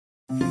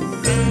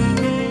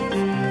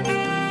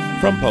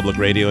From Public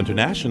Radio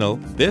International,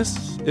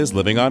 this is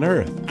Living on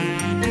Earth.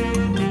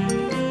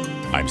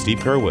 I'm Steve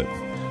Curwood.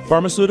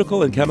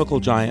 Pharmaceutical and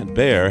chemical giant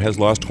Bayer has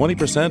lost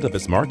 20% of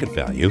its market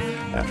value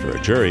after a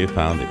jury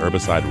found the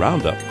herbicide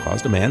Roundup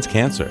caused a man's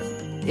cancer.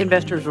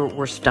 Investors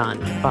were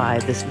stunned by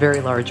this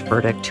very large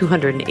verdict,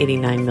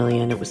 $289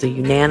 million. It was a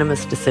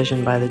unanimous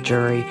decision by the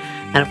jury.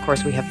 And of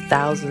course, we have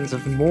thousands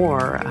of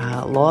more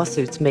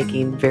lawsuits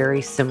making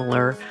very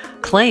similar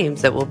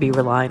claims that will be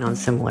relying on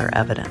similar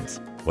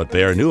evidence. What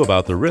Bayer knew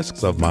about the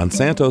risks of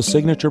Monsanto's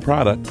signature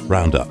product,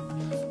 Roundup.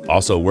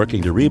 Also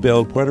working to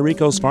rebuild Puerto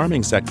Rico's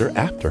farming sector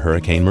after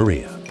Hurricane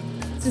Maria.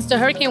 Since the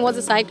hurricane was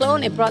a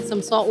cyclone, it brought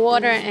some salt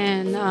water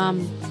and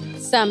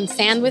some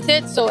sand with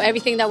it. So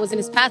everything that was in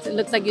its path, it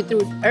looks like you threw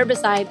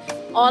herbicide.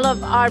 All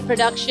of our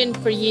production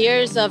for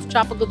years of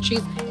tropical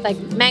trees, like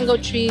mango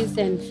trees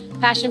and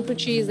passion fruit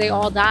trees, they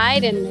all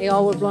died and they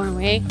all were blown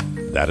away.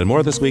 That and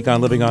more this week on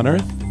Living on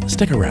Earth.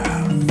 Stick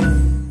around.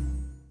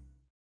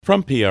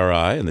 From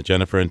PRI and the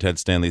Jennifer and Ted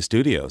Stanley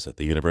studios at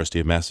the University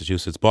of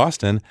Massachusetts,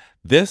 Boston,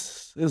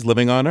 this is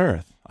Living on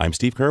Earth. I'm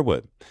Steve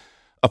Curwood.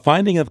 A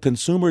finding of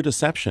consumer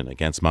deception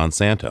against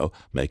Monsanto,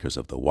 makers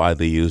of the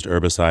widely used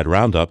herbicide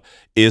Roundup,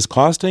 is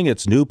costing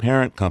its new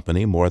parent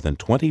company more than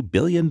 $20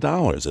 billion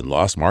in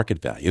lost market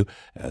value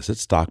as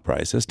its stock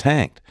price has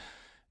tanked.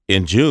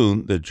 In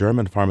June, the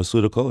German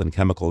pharmaceutical and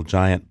chemical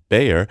giant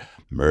Bayer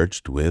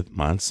merged with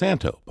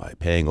Monsanto by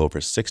paying over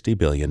 $60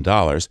 billion,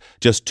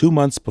 just 2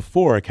 months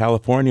before a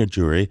California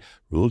jury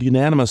ruled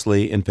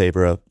unanimously in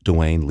favor of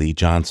Dwayne Lee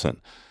Johnson.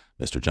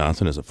 Mr.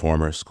 Johnson is a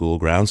former school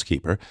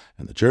groundskeeper,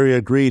 and the jury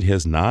agreed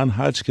his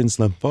non-Hodgkin's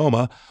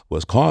lymphoma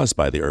was caused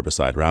by the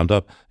herbicide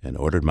Roundup and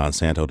ordered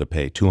Monsanto to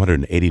pay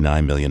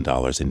 $289 million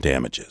in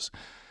damages.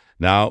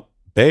 Now,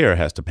 Bayer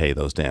has to pay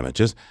those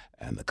damages,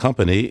 and the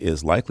company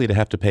is likely to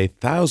have to pay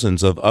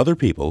thousands of other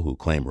people who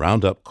claim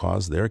Roundup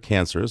caused their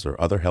cancers or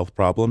other health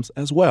problems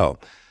as well.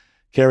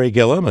 Carrie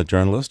Gillum, a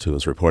journalist who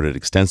has reported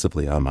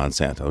extensively on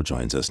Monsanto,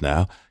 joins us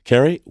now.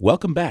 Carrie,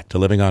 welcome back to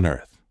Living on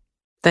Earth.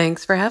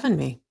 Thanks for having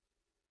me.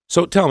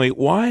 So tell me,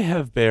 why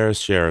have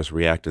Bayer's shares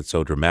reacted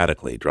so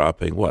dramatically,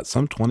 dropping,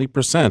 some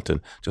 20%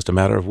 in just a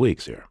matter of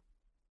weeks here?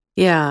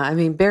 Yeah, I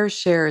mean, Bayer's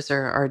shares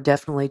are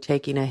definitely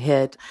taking a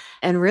hit.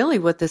 And really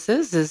what this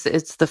is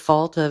it's the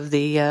fault of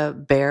the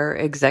Bayer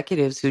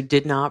executives who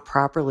did not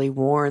properly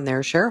warn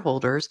their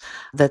shareholders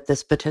that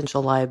this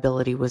potential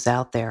liability was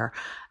out there.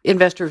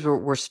 Investors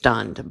were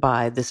stunned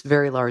by this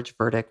very large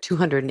verdict,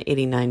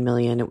 $289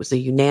 million. It was a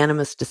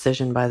unanimous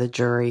decision by the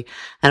jury.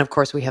 And of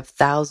course, we have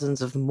thousands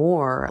of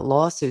more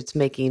lawsuits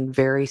making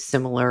very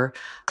similar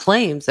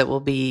claims that will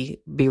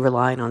be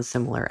relying on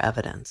similar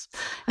evidence.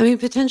 I mean,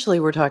 potentially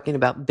we're talking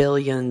about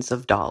billions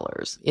of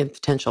dollars in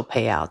potential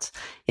payouts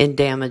in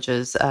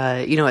damages.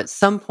 At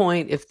some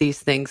point, if these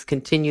things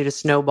continue to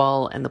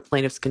snowball and the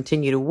plaintiffs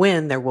continue to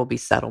win, there will be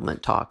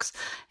settlement talks.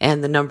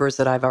 And the numbers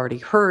that I've already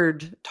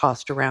heard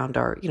tossed around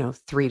are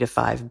 $3 to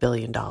 $5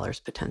 billion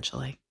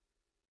potentially.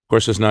 Of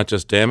course, it's not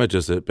just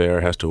damages that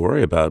Bayer has to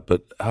worry about,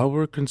 but how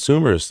are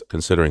consumers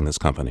considering this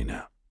company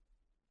now?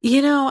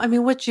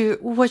 What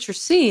you're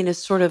seeing is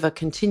sort of a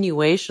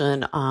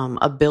continuation,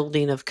 a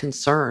building of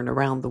concern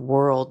around the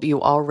world.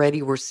 You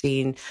already were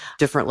seeing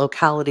different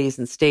localities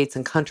and states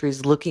and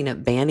countries looking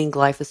at banning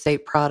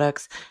glyphosate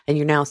products, and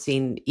you're now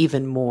seeing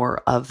even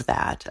more of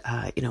that.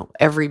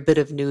 Every bit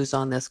of news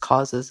on this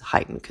causes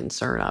heightened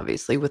concern,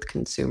 obviously, with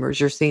consumers.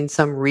 You're seeing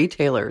some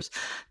retailers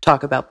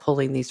talk about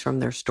pulling these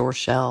from their store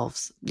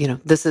shelves.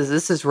 This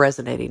is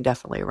resonating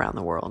definitely around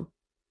the world.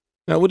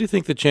 Now, what do you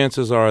think the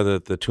chances are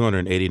that the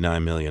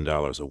 $289 million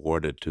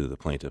awarded to the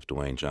plaintiff,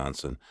 Dwayne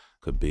Johnson,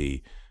 could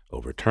be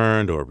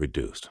overturned or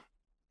reduced?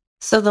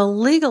 So the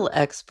legal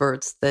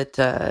experts that,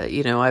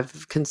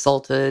 I've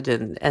consulted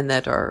and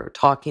that are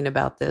talking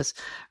about this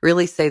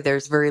really say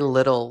there's very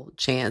little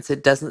chance.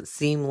 It doesn't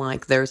seem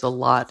like there's a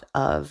lot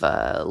of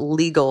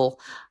legal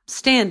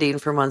standing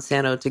for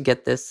Monsanto to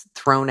get this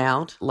thrown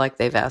out like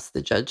they've asked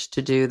the judge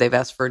to do. They've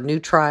asked for a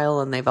new trial,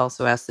 and they've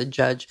also asked the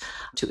judge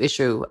to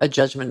issue a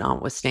judgment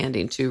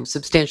notwithstanding to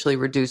substantially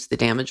reduce the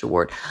damage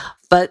award.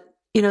 But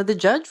the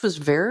judge was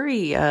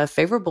very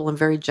favorable and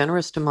very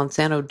generous to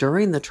Monsanto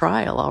during the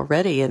trial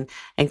already and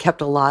kept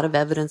a lot of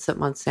evidence that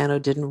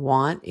Monsanto didn't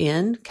want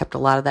in, kept a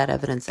lot of that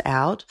evidence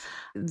out.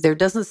 There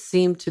doesn't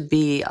seem to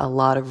be a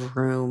lot of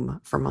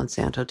room for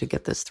Monsanto to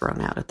get this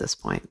thrown out at this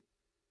point.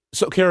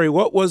 So, Carrie,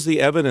 what was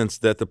the evidence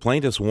that the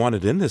plaintiffs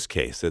wanted in this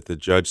case that the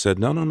judge said,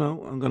 no,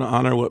 I'm going to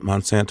honor what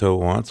Monsanto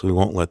wants. We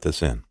won't let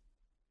this in?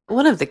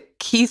 One of the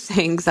key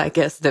things, I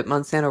guess, that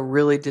Monsanto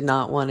really did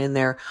not want in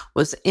there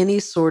was any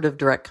sort of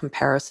direct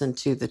comparison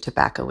to the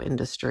tobacco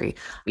industry.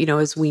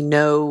 As we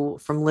know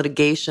from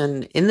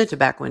litigation in the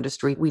tobacco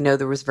industry, we know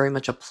there was very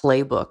much a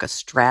playbook, a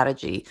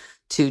strategy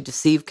to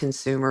deceive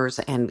consumers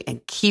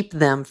and keep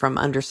them from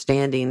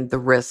understanding the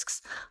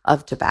risks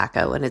of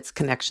tobacco and its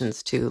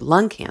connections to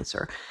lung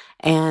cancer.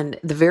 And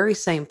the very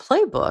same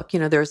playbook,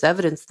 there's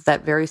evidence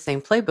that very same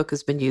playbook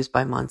has been used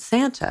by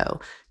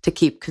Monsanto to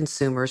keep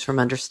consumers from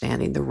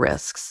understanding the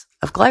risks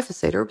of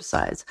glyphosate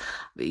herbicides.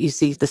 You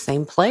see the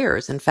same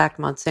players. In fact,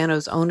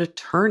 Monsanto's own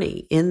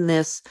attorney in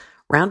this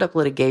Roundup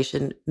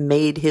litigation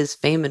made his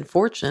fame and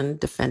fortune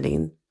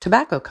defending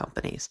tobacco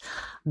companies.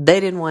 They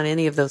didn't want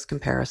any of those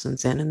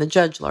comparisons in, and the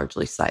judge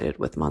largely sided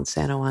with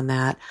Monsanto on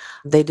that.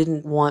 They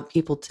didn't want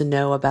people to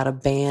know about a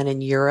ban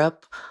in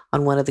Europe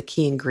on one of the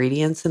key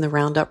ingredients in the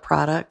Roundup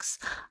products.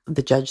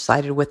 The judge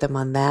sided with them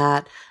on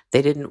that.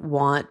 They didn't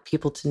want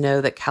people to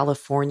know that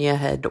California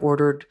had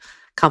ordered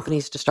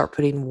companies to start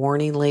putting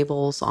warning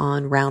labels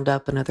on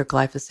Roundup and other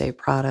glyphosate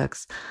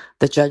products.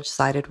 The judge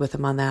sided with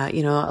them on that.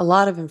 A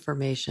lot of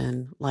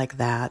information like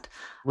that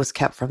was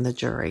kept from the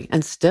jury.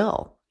 And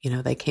still,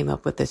 they came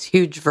up with this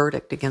huge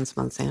verdict against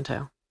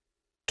Monsanto.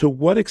 To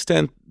what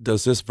extent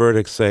does this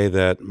verdict say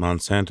that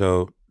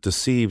Monsanto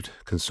deceived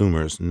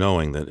consumers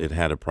knowing that it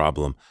had a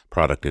problem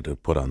product it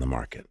had put on the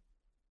market?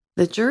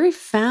 The jury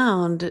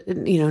found,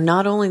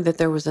 not only that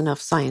there was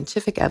enough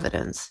scientific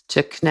evidence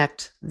to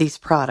connect these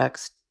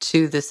products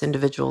to this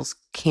individual's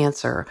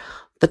cancer,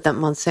 but that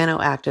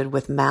Monsanto acted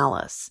with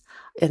malice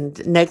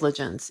and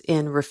negligence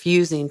in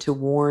refusing to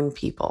warn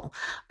people.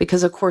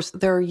 Because, of course,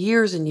 there are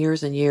years and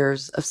years and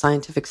years of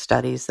scientific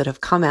studies that have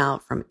come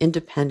out from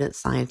independent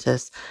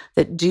scientists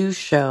that do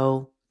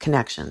show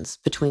connections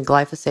between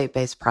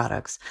glyphosate-based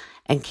products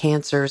and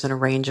cancers and a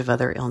range of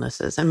other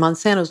illnesses. And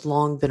Monsanto's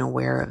long been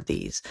aware of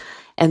these.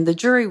 And the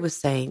jury was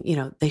saying,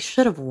 they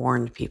should have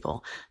warned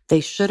people.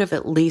 They should have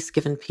at least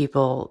given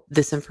people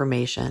this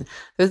information.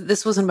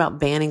 This wasn't about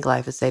banning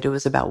glyphosate. It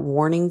was about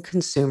warning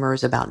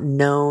consumers about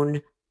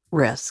known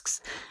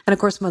risks. And of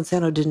course,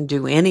 Monsanto didn't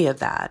do any of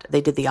that. They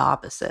did the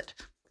opposite.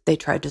 They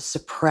tried to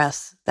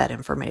suppress that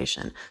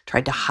information,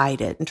 tried to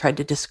hide it, and tried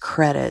to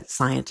discredit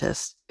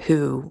scientists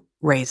who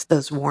raised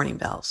those warning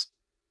bells.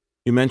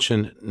 You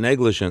mentioned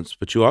negligence,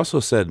 but you also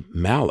said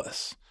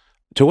malice.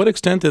 To what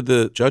extent did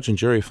the judge and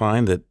jury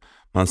find that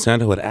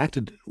Monsanto had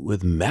acted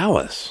with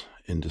malice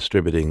in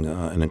distributing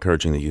and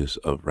encouraging the use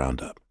of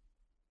Roundup?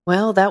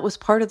 Well, that was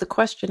part of the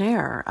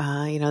questionnaire.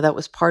 That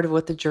was part of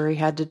what the jury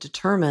had to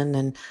determine.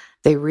 And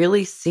they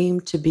really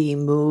seemed to be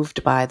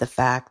moved by the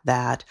fact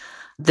that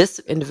this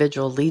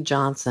individual, Lee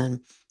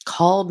Johnson,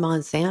 called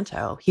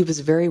Monsanto. He was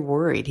very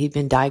worried. He'd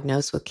been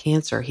diagnosed with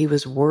cancer. He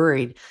was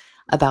worried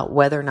about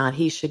whether or not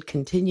he should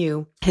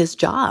continue his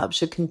job,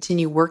 should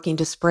continue working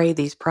to spray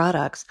these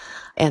products.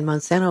 And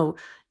Monsanto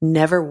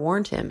never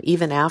warned him,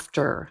 even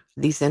after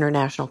these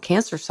international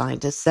cancer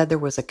scientists said there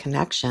was a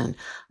connection.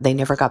 They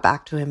never got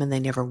back to him and they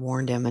never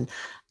warned him. And,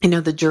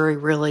 the jury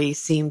really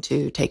seemed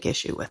to take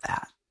issue with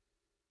that.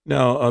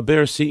 Now,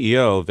 Bayer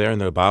CEO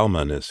Werner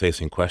Baumann is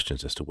facing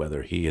questions as to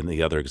whether he and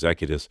the other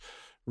executives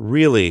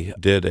really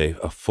did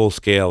a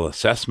full-scale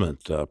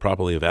assessment,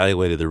 properly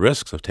evaluated the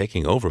risks of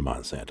taking over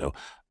Monsanto.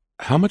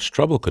 How much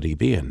trouble could he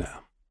be in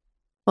now?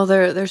 Well,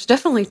 there's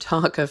definitely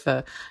talk of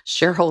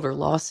shareholder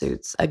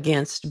lawsuits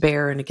against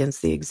Bayer and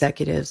against the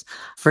executives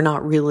for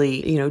not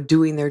really,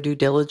 doing their due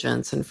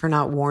diligence and for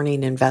not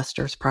warning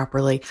investors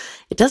properly.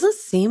 It doesn't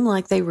seem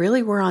like they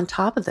really were on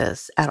top of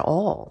this at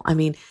all. I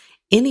mean,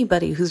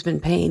 anybody who's been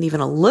paying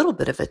even a little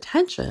bit of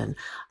attention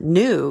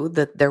knew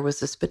that there was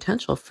this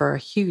potential for a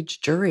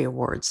huge jury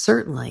award,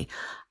 certainly.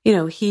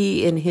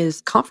 He, in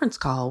his conference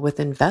call with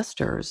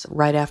investors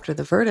right after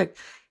the verdict,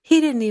 he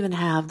didn't even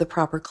have the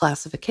proper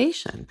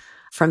classification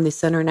from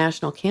this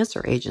International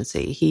Cancer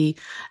Agency. He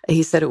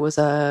said it was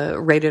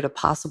rated a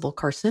possible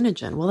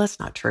carcinogen. Well, that's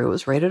not true. It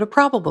was rated a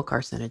probable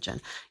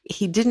carcinogen.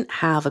 He didn't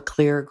have a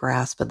clear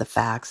grasp of the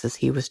facts as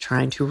he was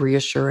trying to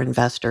reassure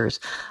investors.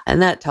 And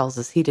that tells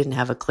us he didn't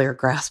have a clear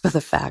grasp of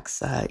the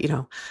facts,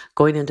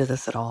 going into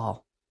this at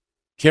all.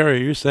 Carrie,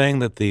 are you saying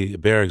that the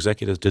Bayer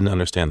executives didn't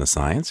understand the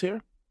science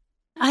here?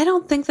 I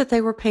don't think that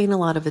they were paying a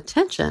lot of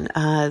attention.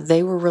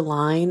 They were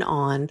relying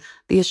on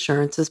the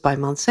assurances by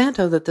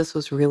Monsanto that this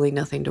was really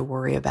nothing to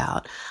worry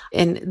about.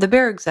 And the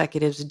Bayer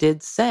executives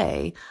did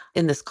say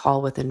in this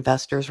call with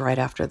investors right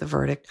after the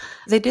verdict,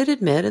 they did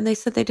admit and they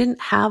said they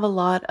didn't have a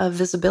lot of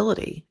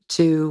visibility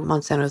to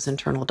Monsanto's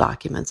internal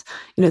documents.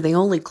 They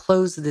only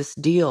closed this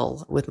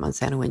deal with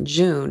Monsanto in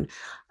June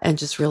and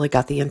just really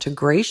got the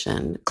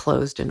integration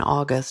closed in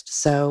August.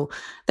 So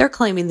they're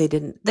claiming they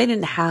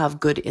didn't have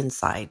good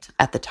insight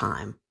at the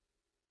time.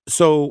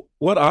 So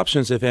what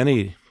options, if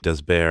any,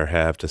 does Bayer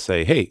have to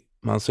say, hey,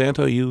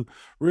 Monsanto, you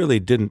really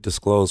didn't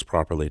disclose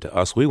properly to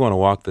us. We want to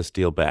walk this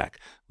deal back.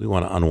 We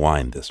want to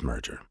unwind this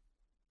merger.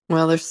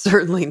 Well, they're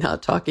certainly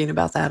not talking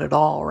about that at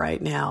all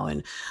right now.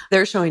 And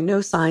they're showing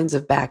no signs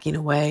of backing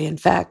away. In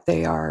fact,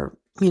 they are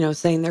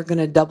saying they're going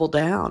to double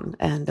down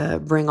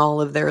and bring all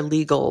of their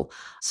legal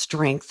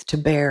strength to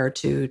bear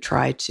to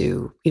try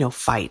to,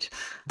 fight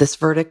this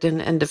verdict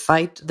and to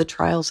fight the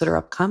trials that are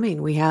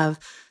upcoming. We have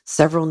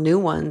several new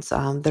ones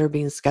that are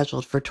being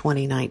scheduled for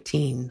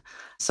 2019.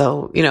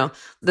 So,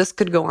 this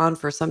could go on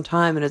for some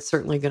time, and it's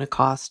certainly going to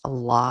cost a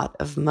lot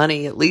of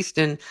money, at least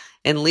in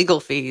legal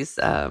fees,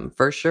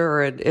 for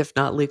sure, and if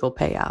not legal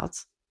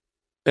payouts.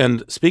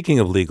 And speaking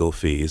of legal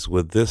fees,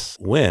 with this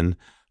win,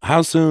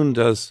 how soon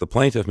does the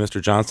plaintiff,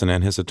 Mr. Johnson,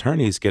 and his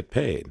attorneys get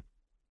paid?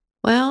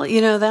 Well,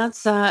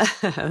 that's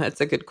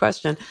that's a good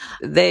question.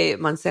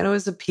 Monsanto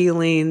is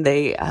appealing.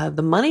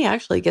 The money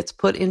actually gets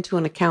put into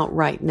an account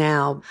right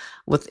now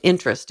with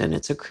interest, and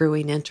it's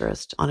accruing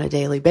interest on a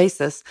daily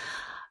basis.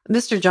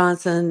 Mr.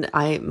 Johnson,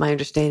 my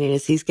understanding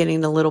is he's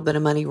getting a little bit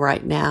of money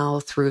right now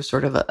through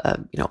sort of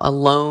a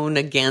loan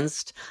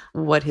against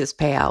what his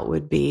payout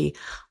would be,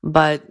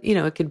 but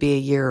it could be a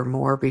year or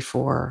more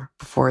before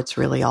it's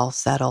really all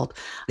settled.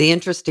 The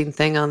interesting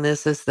thing on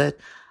this is that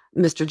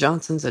Mr.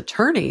 Johnson's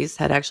attorneys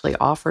had actually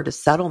offered a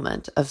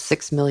settlement of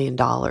 $6 million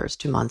to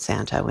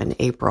Monsanto in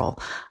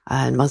April,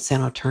 and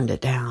Monsanto turned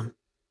it down.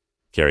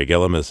 Carrie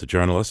Gillum is a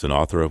journalist and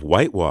author of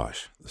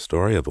Whitewash, the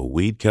story of a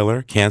weed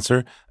killer,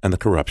 cancer, and the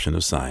corruption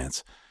of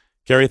science.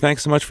 Carrie,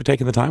 thanks so much for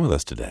taking the time with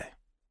us today.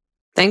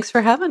 Thanks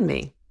for having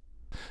me.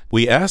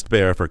 We asked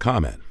Bayer for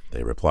comment.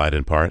 They replied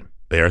in part,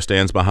 Bayer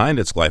stands behind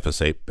its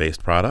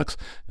glyphosate-based products,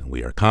 and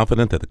we are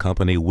confident that the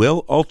company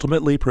will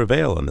ultimately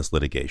prevail in this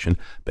litigation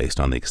based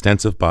on the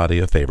extensive body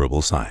of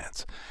favorable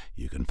science.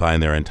 You can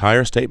find their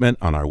entire statement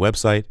on our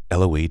website,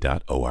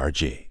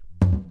 loe.org.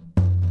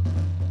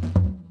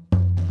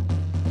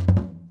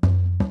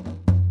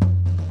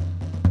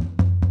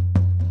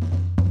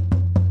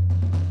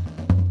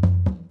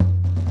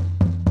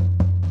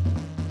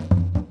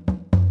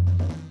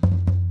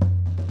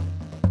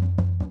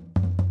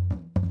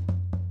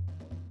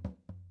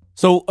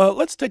 So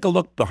let's take a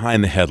look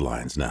behind the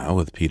headlines now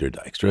with Peter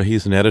Dykstra.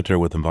 He's an editor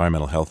with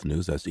Environmental Health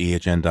News. That's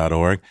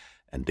ehn.org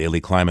and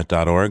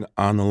dailyclimate.org.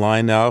 On the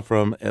line now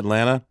from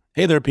Atlanta.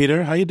 Hey there,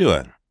 Peter. How you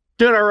doing?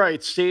 Doing all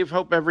right, Steve.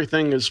 Hope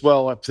everything is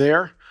well up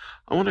there.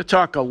 I want to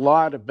talk a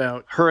lot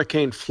about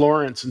Hurricane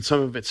Florence and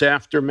some of its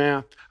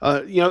aftermath.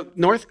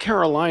 North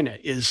Carolina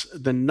is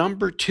the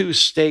number 2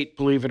 state,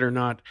 believe it or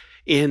not,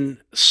 in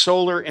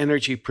solar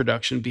energy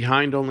production,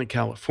 behind only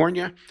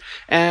California.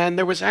 And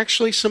there was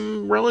actually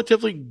some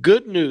relatively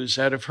good news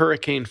out of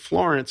Hurricane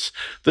Florence.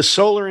 The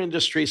solar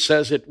industry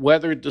says it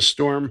weathered the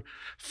storm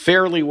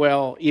fairly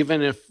well,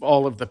 even if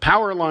all of the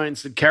power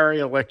lines that carry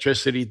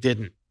electricity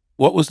didn't.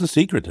 What was the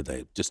secret? Did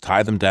they just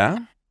tie them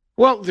down?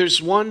 Well,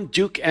 there's one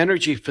Duke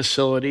Energy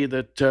facility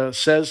that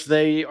says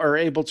they are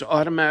able to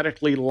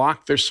automatically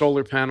lock their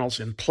solar panels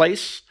in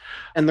place.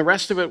 And the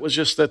rest of it was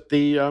just that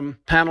the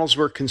panels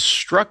were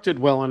constructed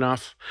well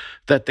enough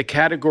that the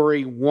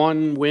Category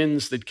 1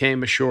 winds that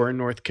came ashore in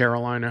North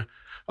Carolina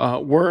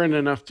weren't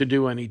enough to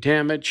do any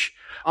damage.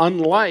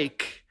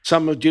 Unlike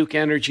some of Duke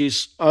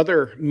Energy's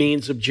other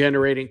means of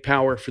generating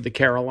power for the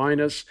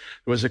Carolinas,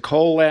 there was a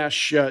coal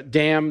ash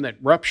dam that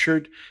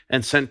ruptured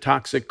and sent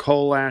toxic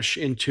coal ash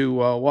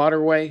into a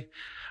waterway.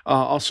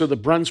 Also, the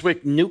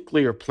Brunswick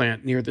nuclear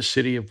plant near the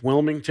city of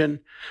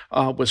Wilmington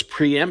was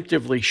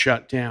preemptively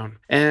shut down.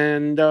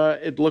 And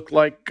it looked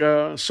like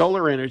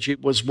solar energy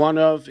was one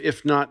of,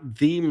 if not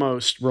the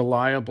most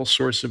reliable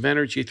source of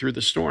energy through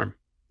the storm.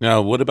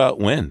 Now, what about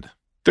wind?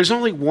 There's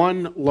only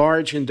one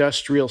large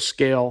industrial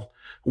scale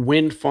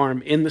wind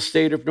farm in the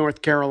state of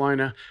North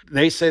Carolina.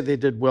 They say they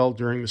did well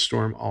during the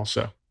storm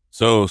also.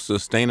 So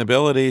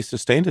sustainability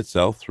sustained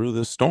itself through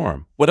this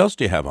storm. What else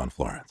do you have on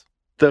Florence?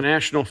 The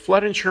National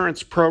Flood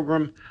Insurance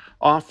Program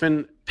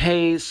often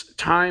pays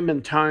time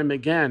and time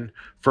again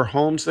for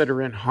homes that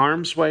are in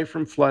harm's way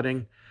from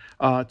flooding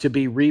to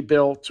be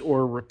rebuilt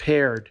or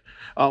repaired.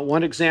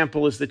 One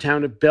example is the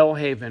town of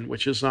Belhaven,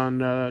 which is on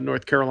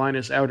North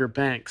Carolina's Outer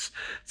Banks.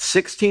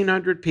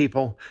 1,600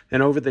 people,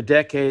 and over the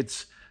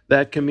decades,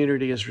 that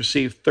community has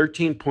received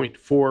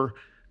 $13.4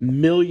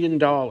 million in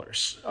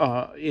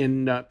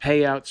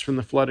payouts from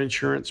the flood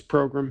insurance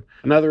program.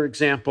 Another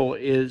example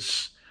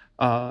is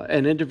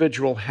an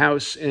individual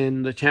house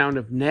in the town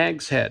of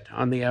Nags Head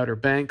on the Outer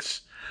Banks.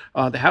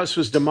 The house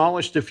was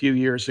demolished a few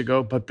years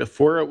ago, but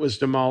before it was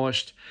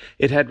demolished,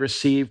 it had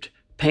received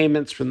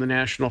payments from the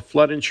National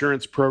Flood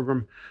Insurance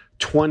Program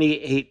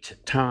 28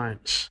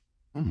 times.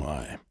 Oh,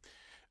 my.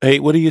 Hey,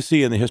 what do you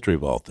see in the History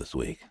Vault this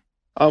week?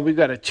 We've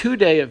got a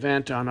 2-day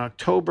event on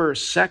October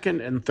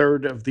 2nd and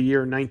 3rd of the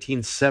year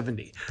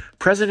 1970.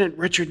 President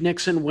Richard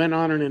Nixon went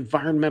on an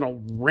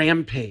environmental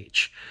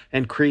rampage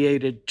and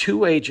created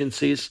 2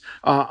 agencies.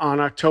 On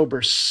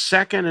October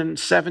 2nd and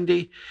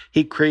 70,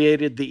 he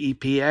created the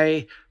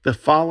EPA. The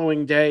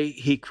following day,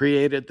 he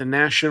created the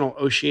National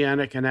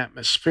Oceanic and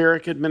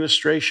Atmospheric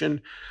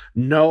Administration,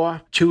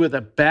 NOAA, 2 of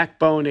the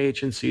backbone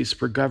agencies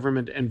for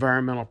government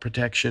environmental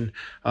protection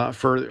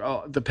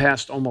for the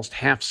past almost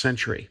half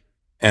century.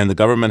 And the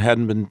government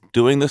hadn't been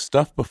doing this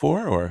stuff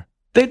before, or?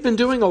 They'd been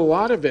doing a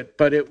lot of it,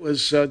 but it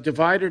was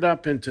divided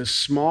up into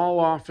small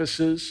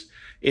offices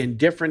in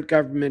different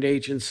government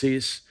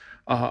agencies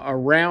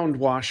around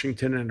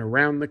Washington and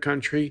around the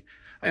country.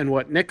 And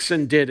what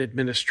Nixon did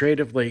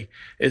administratively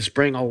is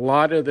bring a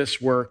lot of this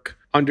work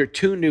under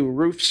 2 new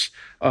roofs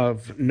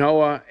of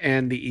NOAA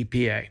and the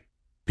EPA.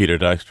 Peter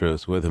Dykstra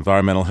is with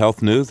Environmental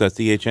Health News. That's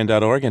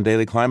ehn.org and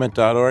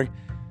dailyclimate.org.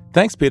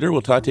 Thanks, Peter.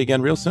 We'll talk to you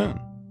again real soon.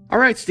 All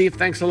right, Steve.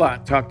 Thanks a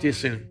lot. Talk to you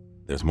soon.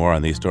 There's more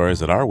on these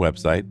stories at our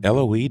website,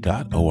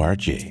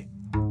 loe.org.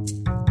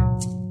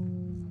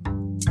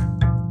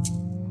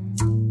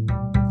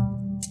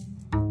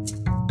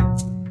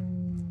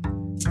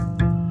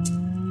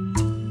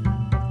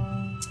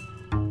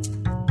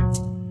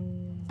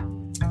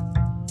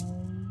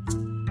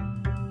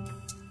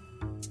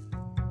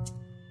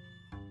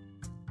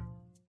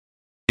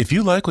 If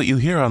you like what you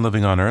hear on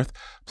Living on Earth,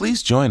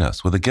 please join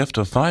us with a gift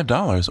of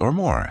 $5 or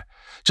more.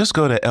 Just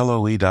go to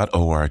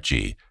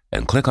loe.org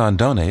and click on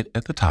Donate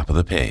at the top of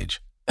the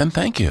page. And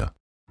thank you.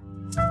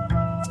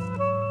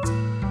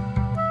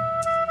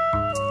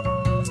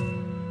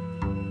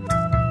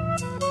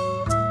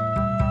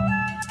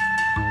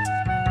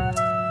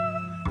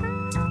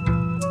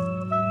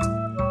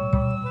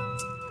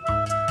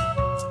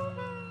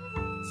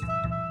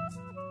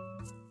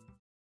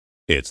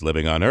 It's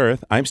Living on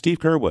Earth. I'm Steve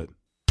Curwood.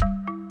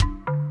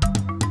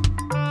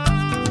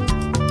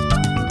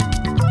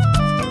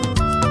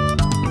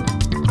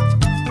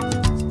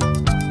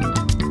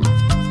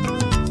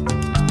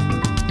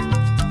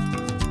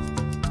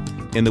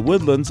 In the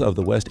woodlands of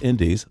the West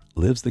Indies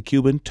lives the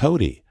Cuban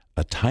Tody,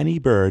 a tiny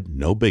bird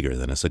no bigger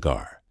than a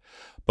cigar.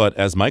 But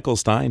as Michael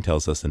Stein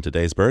tells us in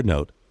today's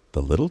Birdnote,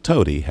 the little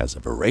toady has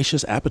a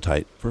voracious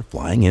appetite for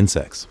flying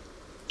insects.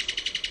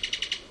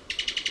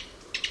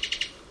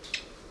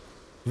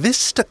 This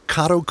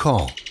staccato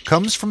call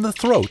comes from the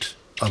throat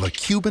of a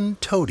Cuban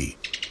Tody,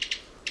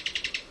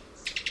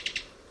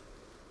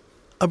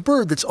 a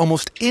bird that's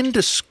almost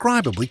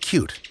indescribably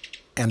cute,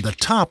 and the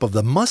top of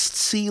the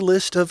must-see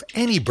list of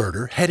any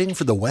birder heading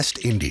for the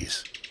West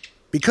Indies.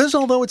 Because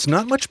although it's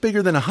not much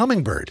bigger than a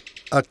hummingbird,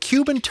 a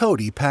Cuban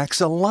Tody packs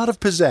a lot of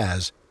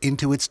pizzazz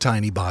into its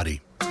tiny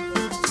body.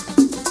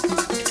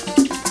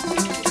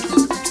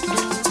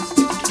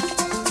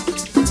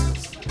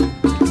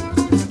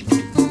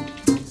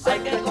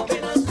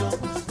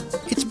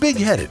 It's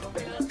big-headed,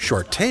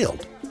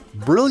 short-tailed,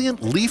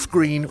 brilliant leaf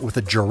green with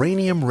a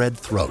geranium red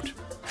throat.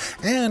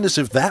 And as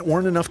if that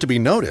weren't enough to be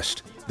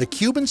noticed, the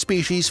Cuban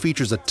species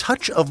features a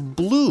touch of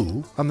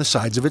blue on the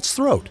sides of its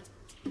throat.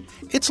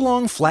 Its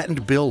long,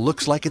 flattened bill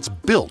looks like it's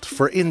built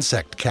for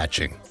insect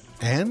catching.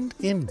 And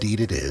indeed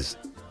it is.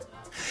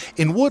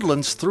 In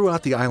woodlands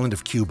throughout the island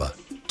of Cuba,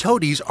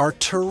 toadies are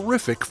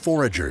terrific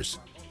foragers.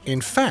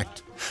 In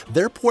fact,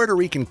 their Puerto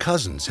Rican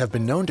cousins have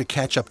been known to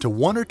catch up to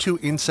 1 or 2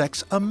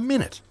 insects a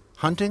minute,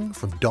 hunting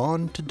from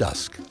dawn to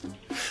dusk.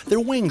 Their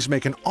wings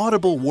make an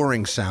audible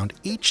whirring sound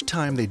each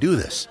time they do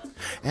this,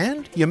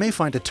 and you may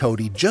find a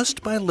toady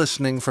just by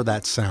listening for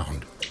that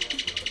sound.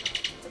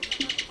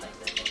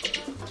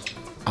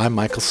 I'm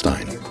Michael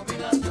Stein.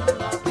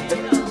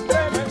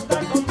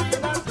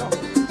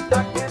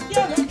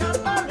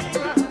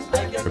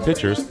 For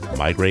pictures,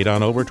 migrate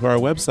on over to our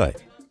website,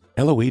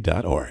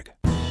 loe.org.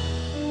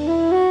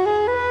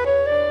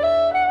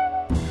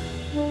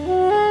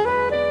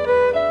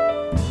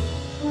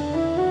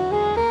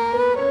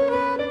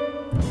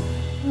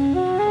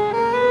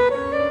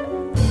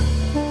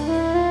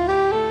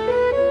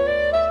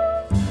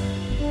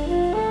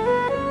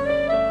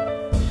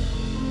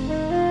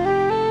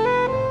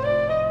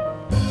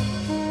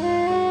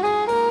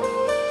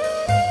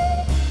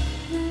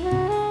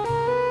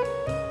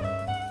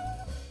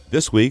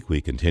 This week,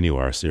 we continue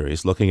our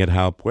series looking at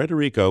how Puerto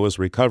Rico is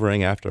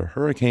recovering after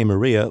Hurricane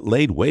Maria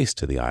laid waste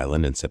to the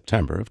island in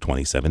September of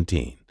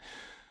 2017.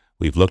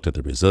 We've looked at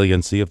the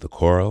resiliency of the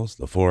corals,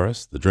 the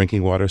forests, the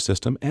drinking water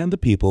system, and the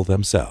people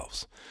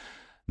themselves.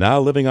 Now,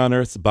 Living on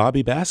Earth's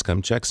Bobby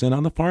Bascom checks in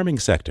on the farming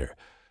sector.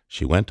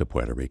 She went to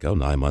Puerto Rico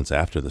 9 months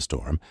after the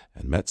storm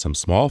and met some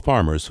small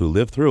farmers who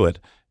lived through it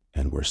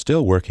and were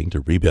still working to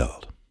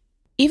rebuild.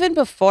 Even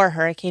before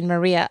Hurricane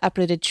Maria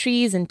uprooted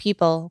trees and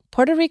people,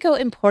 Puerto Rico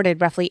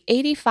imported roughly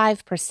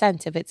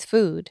 85% of its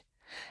food.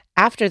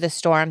 After the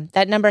storm,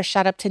 that number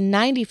shot up to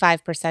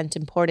 95%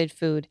 imported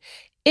food,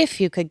 if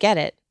you could get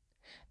it.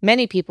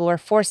 Many people were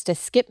forced to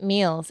skip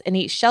meals and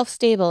eat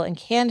shelf-stable and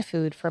canned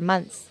food for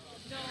months.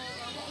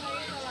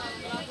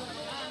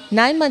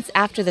 9 months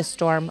after the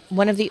storm,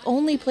 one of the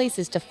only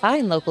places to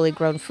find locally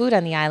grown food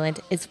on the island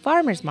is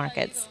farmers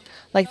markets,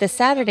 like the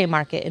Saturday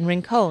market in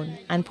Rincon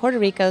on Puerto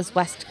Rico's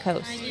west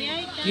coast. Do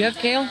you have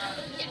kale?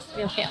 Yes,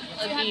 we have kale.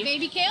 Do you have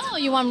baby kale or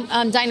you want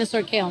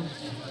dinosaur kale?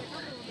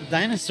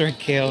 Dinosaur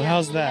kale,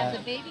 how's that?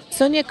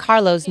 Sonia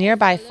Carlo's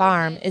nearby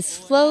farm is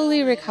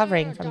slowly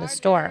recovering from the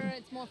storm.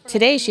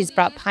 Today she's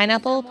brought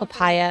pineapple,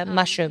 papaya,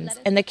 mushrooms,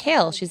 and the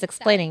kale she's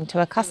explaining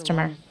to a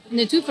customer. And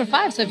they're 2 for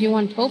 $5, so if you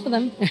want both of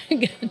them,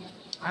 good.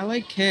 I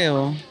like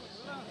kale.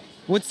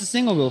 What's the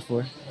single go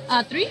for?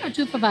 3 or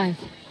 2 for $5?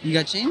 You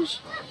got change?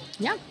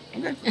 Yeah.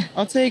 Okay.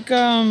 I'll take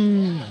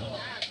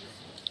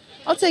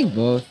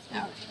both.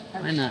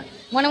 Why not?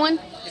 1 on 1?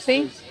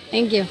 See?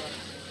 Thank you.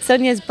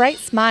 Sonia's bright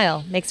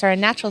smile makes her a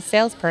natural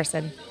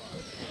salesperson.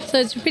 So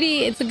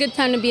it's a good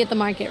time to be at the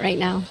market right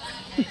now.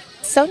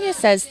 Sonia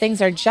says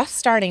things are just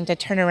starting to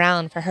turn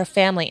around for her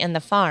family and the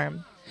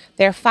farm.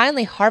 They're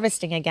finally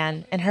harvesting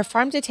again, and her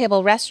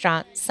farm-to-table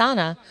restaurant,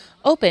 Sana,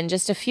 opened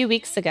just a few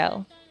weeks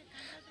ago.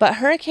 But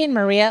Hurricane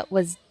Maria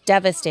was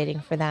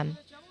devastating for them.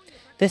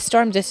 The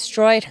storm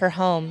destroyed her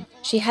home.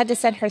 She had to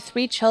send her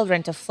 3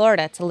 children to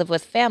Florida to live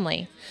with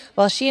family,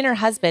 while she and her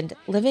husband,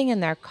 living in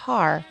their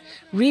car,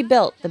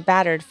 rebuilt the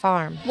battered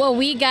farm. Well,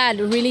 we got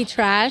really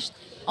trashed.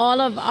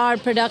 All of our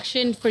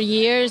production for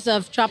years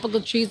of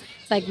tropical trees,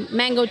 like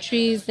mango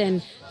trees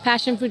and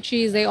passion fruit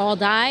trees, they all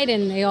died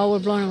and they all were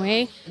blown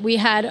away. We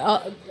had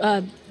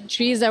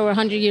trees that were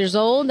 100 years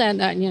old that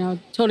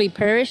totally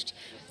perished.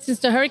 Since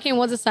the hurricane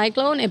was a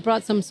cyclone, it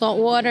brought some salt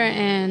water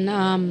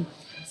and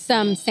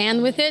some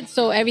sand with it.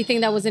 So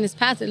everything that was in its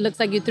path, it looks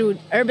like you threw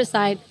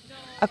herbicide.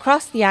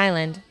 Across the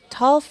island,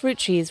 tall fruit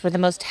trees were the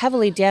most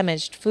heavily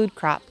damaged food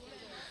crop.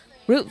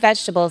 Root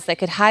vegetables that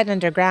could hide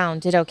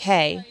underground did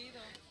okay.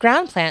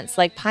 Ground plants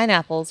like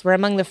pineapples were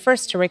among the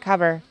first to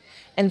recover,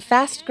 and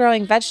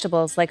fast-growing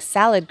vegetables like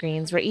salad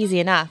greens were easy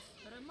enough.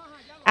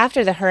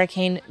 After the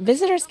hurricane,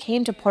 visitors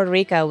came to Puerto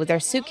Rico with their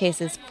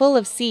suitcases full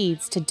of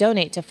seeds to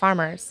donate to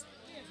farmers.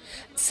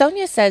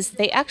 Sonia says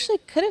they actually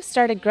could have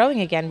started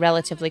growing again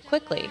relatively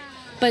quickly.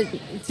 But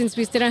since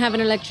we still don't have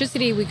any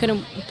electricity, we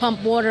couldn't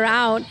pump water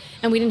out,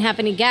 and we didn't have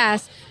any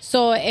gas.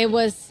 So we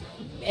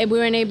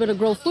weren't able to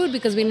grow food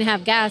because we didn't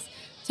have gas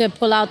to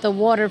pull out the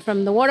water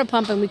from the water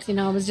pump. And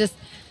it was just,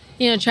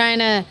 trying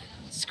to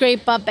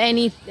scrape up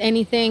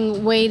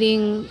anything,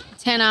 waiting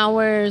 10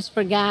 hours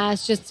for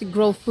gas just to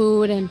grow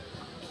food. And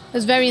it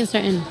was very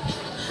uncertain.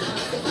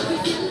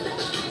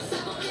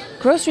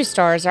 Grocery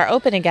stores are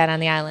open again on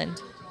the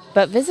island.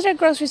 But visit a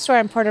grocery store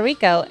in Puerto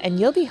Rico and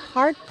you'll be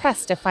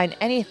hard-pressed to find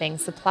anything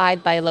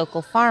supplied by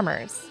local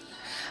farmers.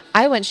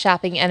 I went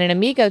shopping at an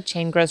Amigo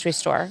chain grocery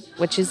store,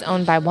 which is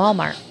owned by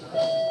Walmart.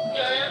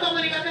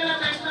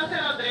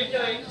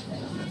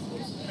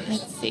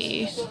 Let's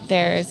see.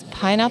 There's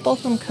pineapple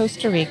from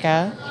Costa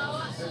Rica,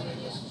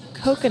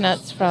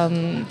 coconuts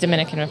from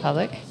Dominican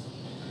Republic,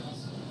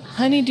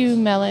 honeydew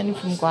melon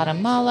from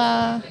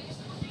Guatemala.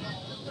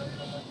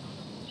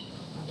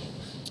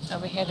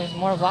 Over here, there's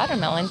more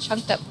watermelon,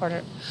 chunked up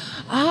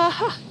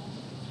Aha!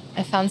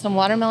 I found some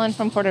watermelon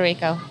from Puerto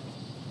Rico.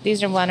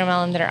 These are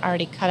watermelon that are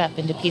already cut up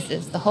into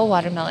pieces. The whole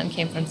watermelon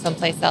came from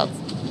someplace else.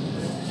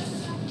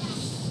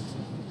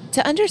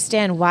 To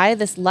understand why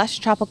this lush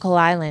tropical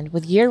island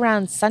with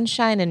year-round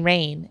sunshine and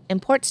rain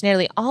imports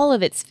nearly all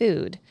of its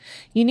food,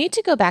 you need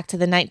to go back to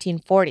the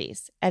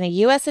 1940s and a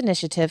U.S.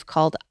 initiative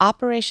called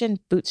Operation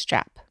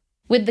Bootstrap.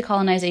 With the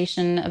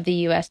colonization of the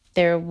U.S.,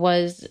 there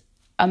was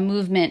a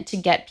movement to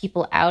get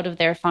people out of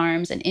their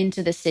farms and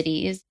into the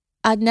cities.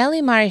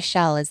 Adnelli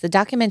Marichal is the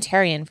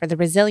documentarian for the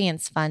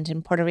Resilience Fund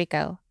in Puerto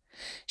Rico.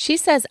 She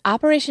says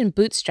Operation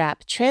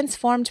Bootstrap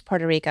transformed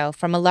Puerto Rico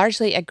from a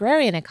largely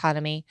agrarian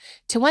economy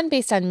to one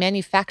based on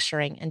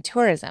manufacturing and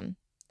tourism.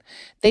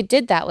 They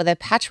did that with a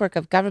patchwork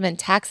of government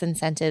tax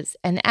incentives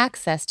and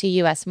access to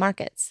U.S.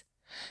 markets.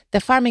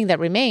 The farming that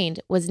remained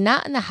was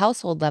not in the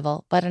household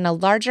level, but on a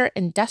larger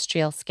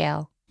industrial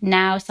scale.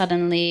 Now,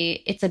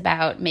 suddenly, it's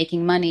about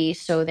making money,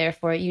 so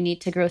therefore you need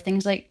to grow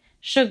things like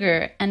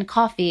sugar and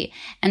coffee,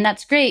 and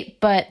that's great,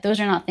 but those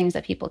are not things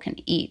that people can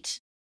eat.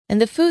 And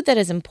the food that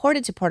is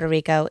imported to Puerto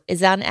Rico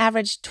is on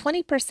average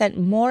 20%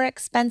 more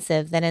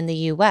expensive than in the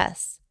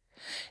U.S.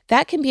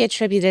 That can be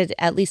attributed,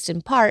 at least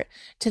in part,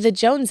 to the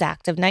Jones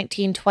Act of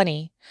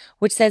 1920,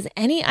 which says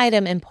any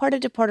item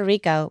imported to Puerto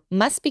Rico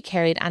must be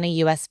carried on a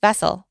U.S.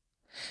 vessel.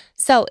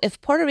 So if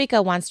Puerto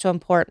Rico wants to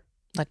import,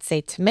 let's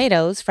say,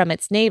 tomatoes from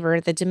its neighbor,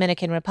 the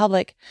Dominican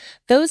Republic,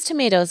 those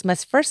tomatoes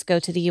must first go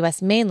to the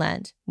U.S.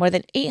 mainland, more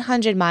than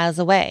 800 miles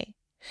away.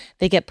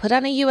 They get put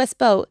on a U.S.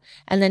 boat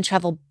and then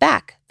travel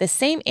back the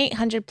same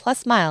 800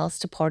 plus miles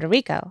to Puerto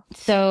Rico.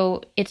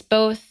 So it's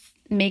both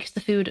makes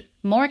the food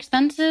more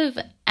expensive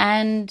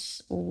and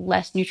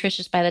less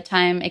nutritious by the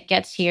time it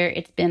gets here.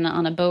 It's been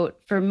on a boat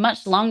for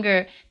much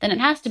longer than it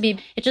has to be.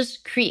 It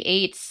just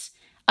creates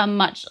a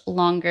much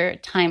longer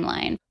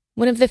timeline.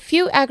 One of the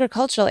few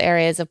agricultural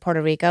areas of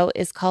Puerto Rico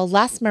is called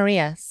Las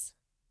Marias.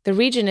 The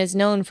region is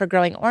known for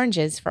growing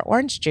oranges for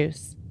orange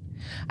juice.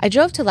 I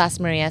drove to Las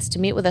Marias to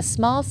meet with a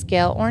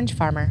small-scale orange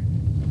farmer.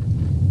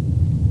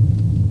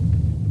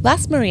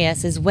 Las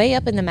Marias is way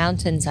up in the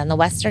mountains on the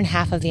western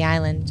half of the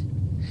island.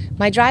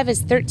 My drive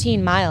is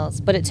 13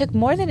 miles, but it took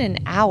more than an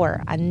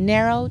hour on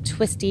narrow,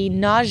 twisty,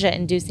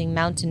 nausea-inducing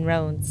mountain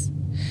roads.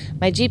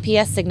 My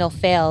GPS signal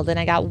failed and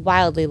I got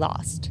wildly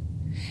lost.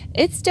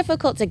 It's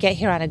difficult to get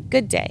here on a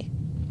good day.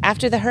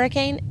 After the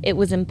hurricane, it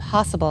was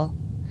impossible.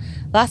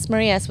 Las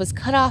Marias was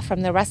cut off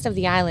from the rest of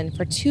the island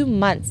for 2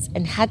 months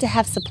and had to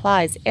have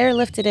supplies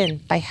airlifted in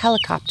by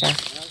helicopter.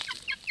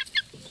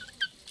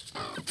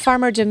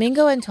 Farmer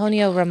Domingo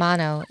Antonio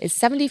Romano is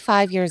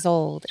 75 years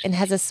old and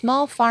has a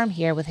small farm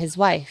here with his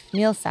wife,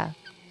 Nilsa.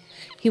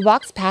 He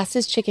walks past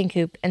his chicken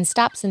coop and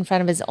stops in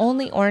front of his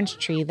only orange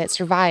tree that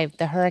survived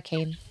the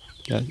hurricane.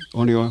 Yeah,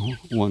 only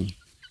one.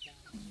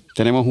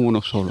 Tenemos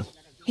uno solo.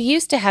 He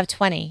used to have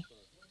 20.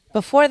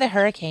 Before the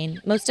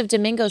hurricane, most of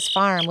Domingo's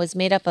farm was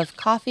made up of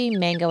coffee,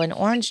 mango, and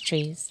orange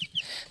trees,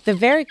 the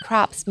very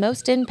crops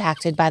most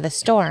impacted by the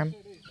storm.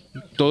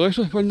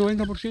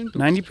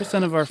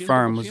 90% of our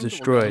farm was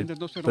destroyed,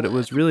 but it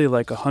was really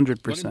like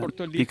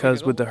 100%,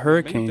 because with the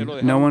hurricane,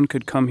 no one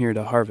could come here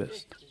to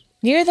harvest.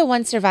 Near the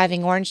one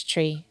surviving orange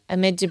tree,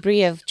 amid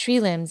debris of tree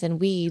limbs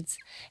and weeds,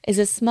 is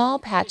a small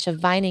patch of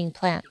vining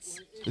plants.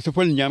 This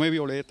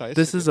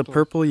is a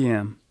purple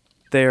yam.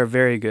 They are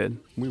very good.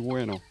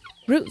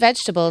 Root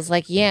vegetables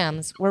like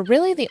yams were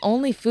really the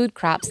only food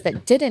crops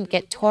that didn't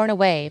get torn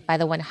away by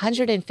the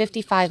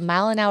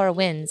 155-mile-an-hour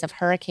winds of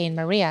Hurricane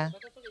Maria.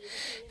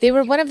 They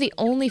were one of the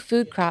only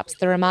food crops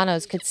the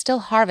Romanos could still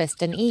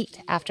harvest and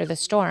eat after the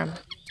storm.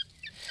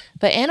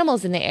 But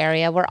animals in the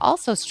area were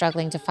also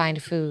struggling to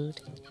find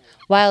food.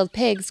 Wild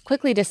pigs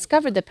quickly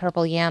discovered the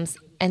purple yams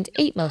and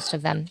ate most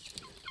of them.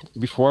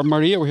 Before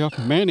Maria, we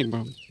have many,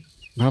 but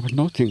we have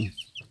nothing.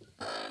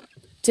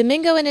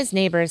 Domingo and his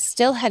neighbors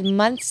still had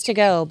months to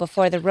go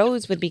before the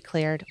roads would be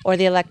cleared or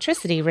the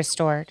electricity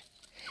restored.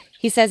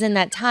 He says in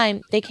that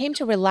time, they came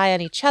to rely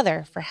on each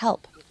other for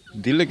help.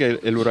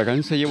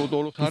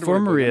 Before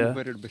Maria,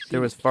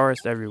 there was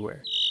forest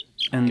everywhere.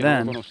 And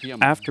then,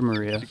 after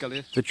Maria,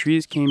 the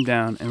trees came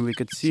down and we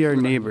could see our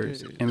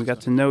neighbors and we got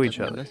to know each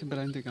other.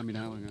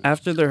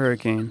 After the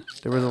hurricane,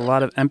 there was a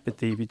lot of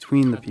empathy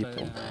between the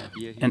people,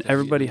 and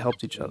everybody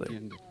helped each other.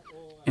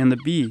 And the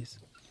bees,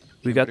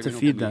 we got to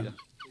feed them.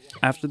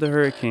 After the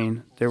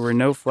hurricane, there were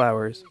no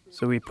flowers,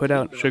 so we put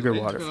out sugar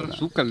water for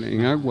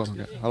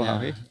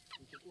them.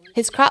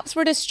 His crops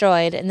were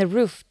destroyed and the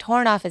roof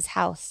torn off his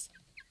house.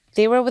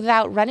 They were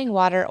without running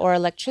water or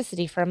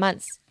electricity for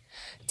months.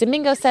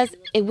 Domingo says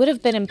it would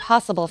have been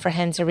impossible for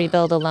him to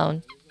rebuild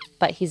alone,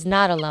 but he's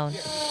not alone.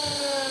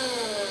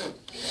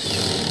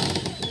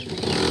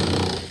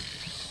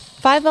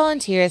 5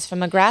 volunteers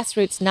from a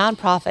grassroots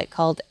nonprofit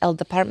called El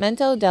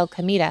Departamento del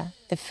Comida,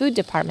 the food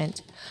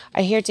department,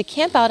 are here to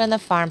camp out on the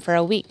farm for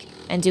a week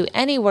and do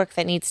any work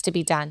that needs to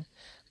be done.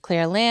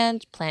 Clear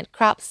land, plant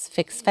crops,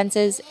 fix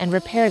fences, and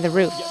repair the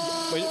roof.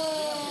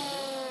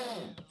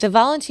 The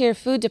volunteer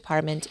food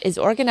department is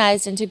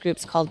organized into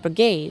groups called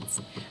brigades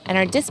and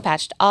are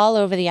dispatched all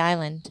over the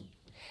island.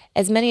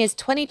 As many as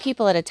 20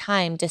 people at a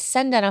time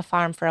descend on a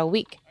farm for a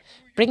week,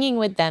 bringing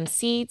with them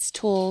seeds,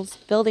 tools,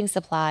 building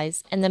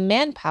supplies, and the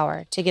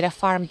manpower to get a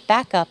farm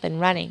back up and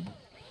running.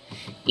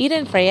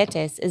 Eden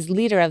Freyetes is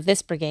leader of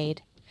this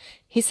brigade.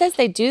 He says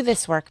they do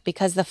this work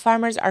because the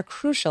farmers are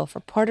crucial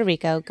for Puerto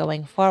Rico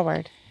going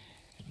forward.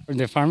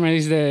 The farmer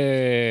is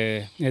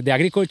the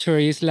agriculture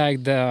is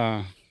like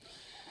the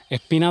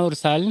espina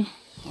dorsal.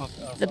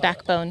 The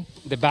backbone.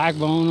 The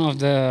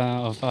backbone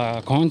of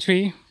a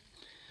country,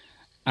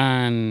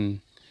 and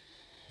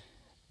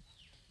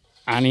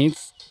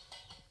it's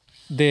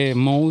the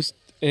most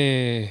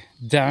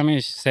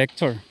damaged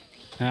sector.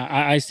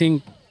 I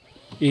think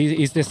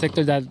it's the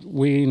sector that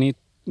we need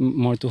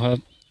more to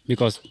help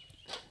because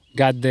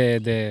got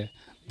the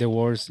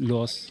worst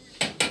loss.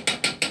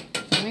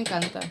 Me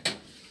encanta.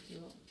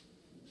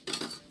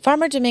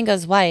 Farmer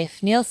Domingo's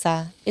wife,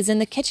 Nilsa, is in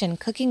the kitchen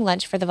cooking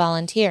lunch for the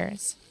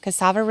volunteers.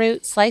 Cassava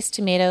root, sliced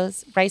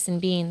tomatoes, rice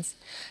and beans.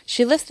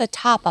 She lifts the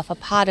top off a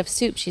pot of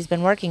soup she's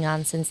been working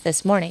on since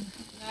this morning.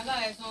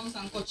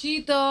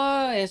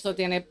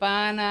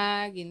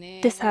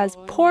 This has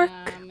pork,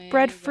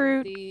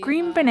 breadfruit,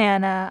 green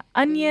banana,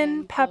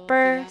 onion,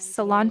 pepper,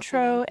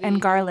 cilantro,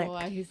 and garlic.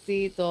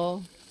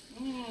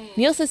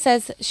 Nilsa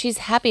says she's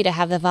happy to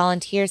have the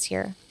volunteers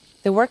here.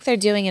 The work they're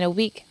doing in a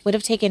week would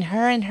have taken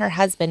her and her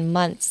husband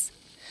months.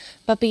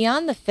 But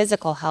beyond the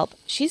physical help,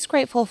 she's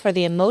grateful for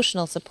the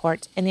emotional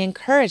support and the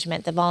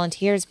encouragement the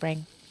volunteers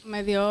bring.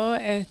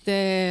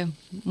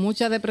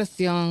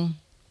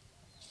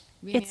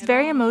 It's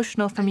very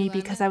emotional for me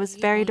because I was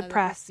very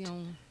depressed. It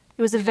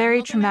was a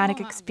very traumatic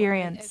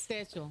experience.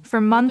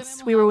 For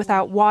months, we were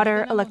without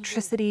water,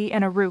 electricity,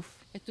 and a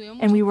roof.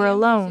 And we were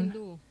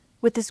alone.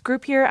 With this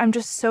group here, I'm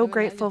just so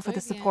grateful for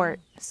the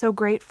support. So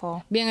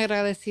grateful.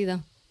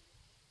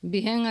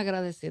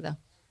 The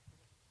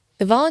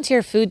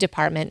Volunteer Food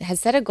Department has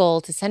set a goal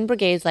to send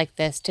brigades like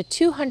this to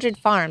 200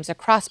 farms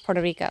across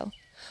Puerto Rico,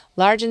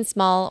 large and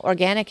small,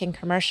 organic and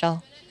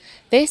commercial.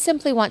 They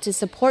simply want to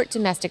support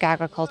domestic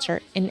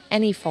agriculture in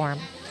any form.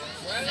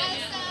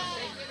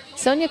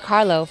 Sonia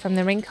Carlo from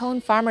the Rincon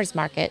Farmers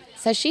Market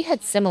says she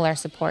had similar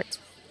support.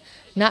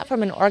 Not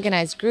from an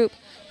organized group,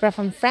 but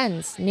from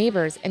friends,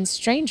 neighbors, and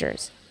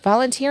strangers,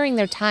 volunteering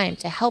their time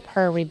to help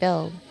her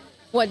rebuild.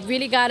 What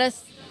really got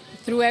us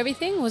through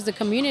everything was the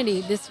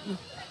community.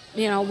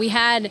 We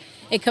had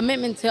a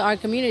commitment to our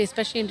community,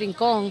 especially in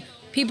Rincon.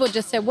 People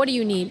just said, what do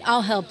you need?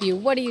 I'll help you.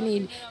 What do you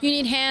need? You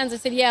need hands? I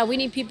said, yeah, we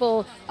need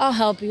people. I'll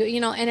help you.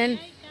 And then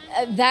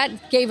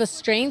that gave us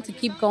strength to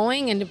keep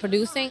going and to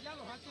producing.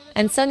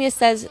 And Sonia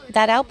says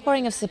that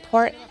outpouring of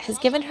support has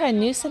given her a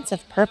new sense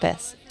of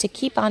purpose to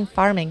keep on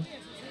farming.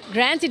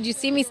 Granted, you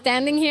see me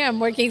standing here, I'm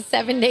working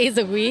 7 days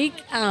a week,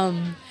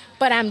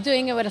 but I'm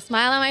doing it with a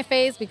smile on my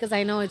face because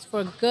I know it's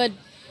for good.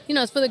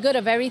 It's for the good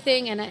of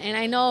everything, and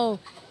I know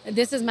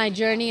this is my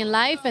journey in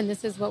life, and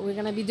this is what we're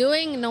going to be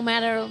doing. No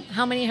matter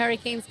how many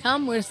hurricanes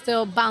come, we're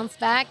still bounce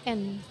back,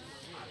 and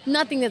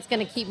nothing that's going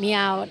to keep me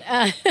out.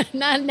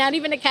 Not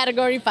even a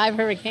Category 5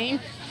 hurricane.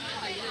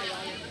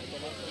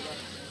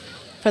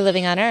 For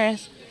Living on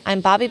Earth,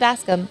 I'm Bobby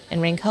Bascom in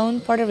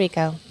Rincon, Puerto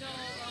Rico.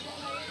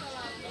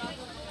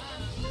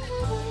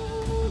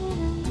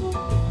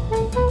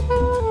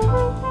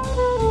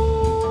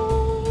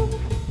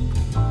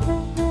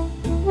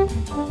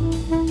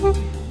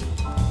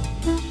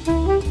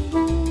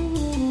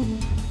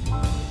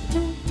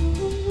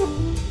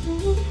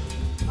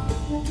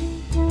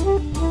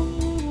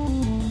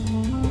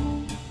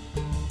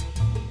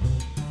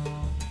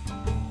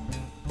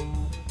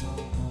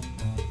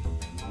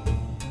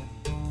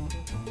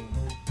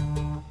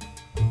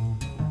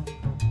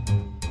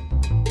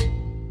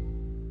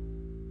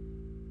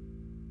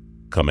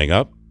 Coming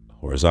up,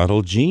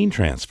 horizontal gene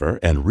transfer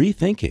and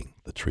rethinking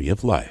the tree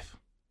of life.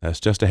 That's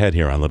just ahead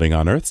here on Living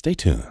on Earth. Stay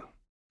tuned.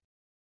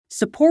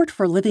 Support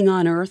for Living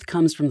on Earth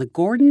comes from the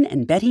Gordon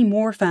and Betty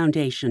Moore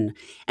Foundation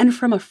and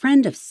from a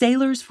friend of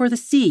Sailors for the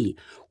Sea,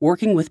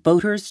 working with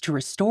boaters to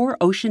restore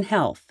ocean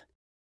health.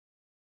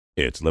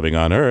 It's Living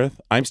on Earth.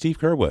 I'm Steve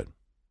Curwood.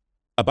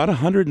 About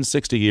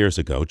 160 years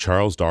ago,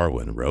 Charles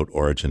Darwin wrote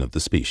Origin of the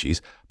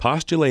Species,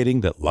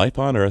 postulating that life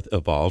on Earth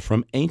evolved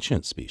from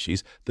ancient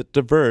species that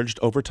diverged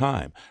over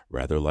time,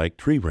 rather like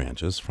tree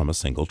branches from a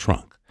single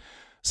trunk.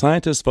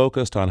 Scientists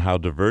focused on how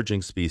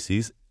diverging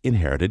species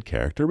inherited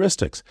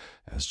characteristics,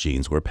 as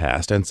genes were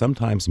passed and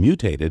sometimes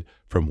mutated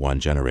from one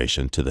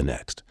generation to the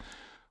next.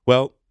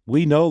 Well,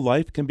 we know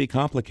life can be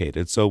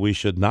complicated, so we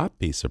should not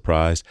be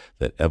surprised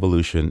that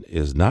evolution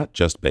is not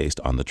just based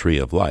on the tree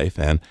of life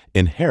and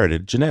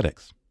inherited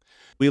genetics.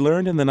 We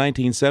learned in the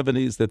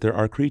 1970s that there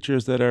are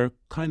creatures that are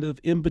kind of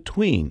in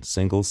between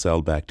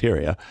single-celled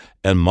bacteria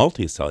and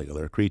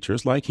multicellular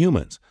creatures like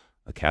humans,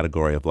 a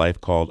category of life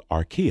called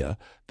archaea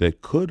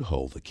that could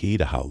hold the key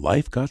to how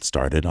life got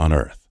started on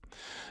Earth.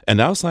 And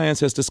now science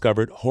has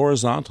discovered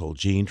horizontal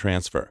gene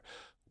transfer,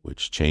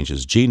 which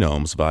changes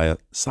genomes via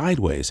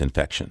sideways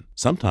infection,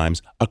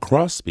 sometimes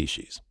across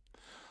species.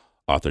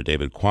 Author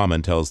David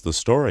Quammen tells the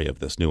story of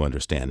this new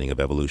understanding of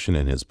evolution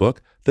in his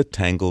book, The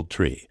Tangled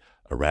Tree,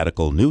 A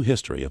Radical New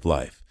History of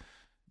Life.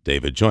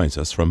 David joins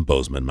us from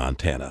Bozeman,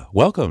 Montana.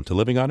 Welcome to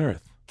Living on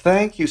Earth.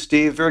 Thank you,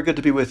 Steve. Very good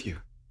to be with you.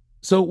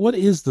 So what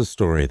is the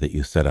story that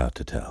you set out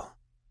to tell?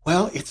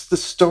 Well, it's the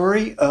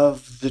story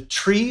of the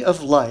tree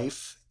of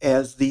life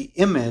as the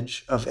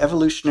image of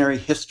evolutionary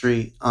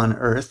history on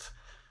Earth,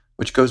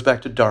 which goes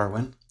back to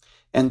Darwin,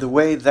 and the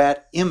way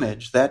that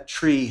image, that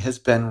tree, has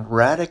been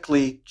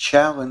radically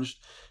challenged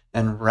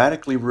and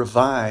radically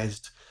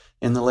revised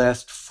in the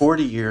last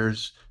 40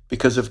 years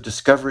because of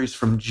discoveries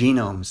from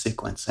genome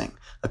sequencing,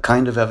 a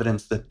kind of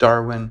evidence that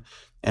Darwin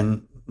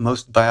and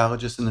most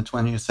biologists in the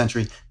 20th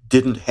century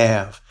didn't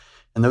have.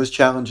 And those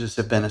challenges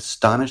have been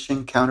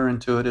astonishing,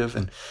 counterintuitive,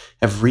 and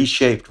have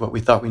reshaped what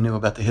we thought we knew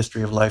about the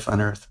history of life on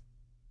Earth.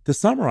 To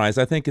summarize,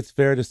 I think it's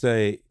fair to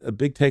say a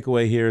big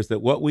takeaway here is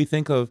that what we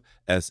think of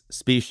as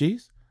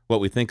species, what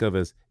we think of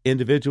as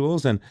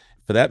individuals, and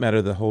for that matter,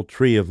 the whole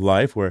tree of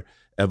life where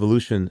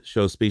evolution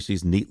shows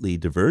species neatly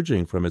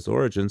diverging from its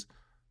origins,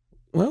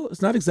 well,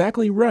 it's not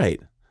exactly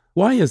right.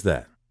 Why is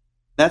that?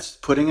 That's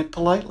putting it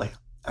politely.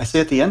 I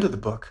say at the end of the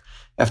book,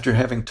 after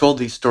having told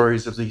these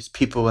stories of these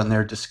people and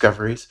their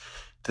discoveries,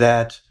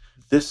 that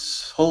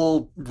this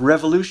whole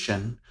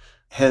revolution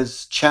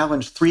has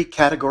challenged three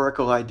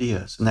categorical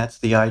ideas, and that's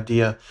the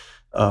idea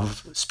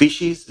of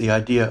species, the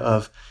idea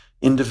of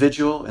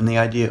individual, and the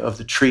idea of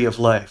the tree of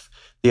life.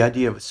 The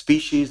idea of a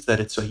species, that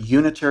it's a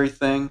unitary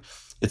thing,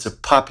 it's a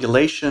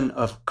population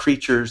of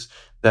creatures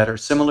that are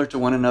similar to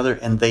one another,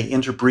 and they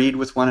interbreed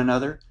with one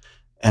another,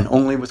 and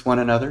only with one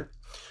another.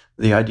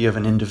 The idea of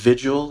an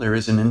individual, there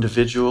is an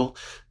individual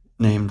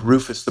named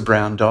Rufus the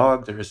Brown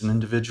Dog, there is an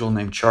individual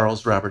named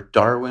Charles Robert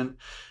Darwin,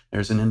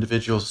 there's an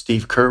individual,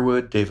 Steve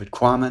Curwood, David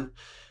Quammen,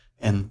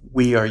 and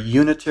we are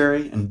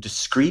unitary and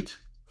discrete.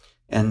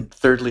 And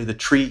thirdly, the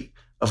tree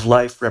of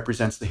life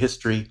represents the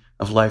history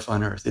of life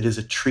on Earth. It is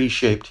a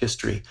tree-shaped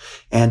history.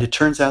 And it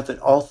turns out that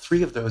all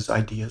three of those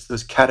ideas,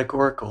 those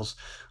categoricals,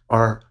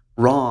 are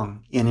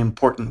wrong in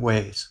important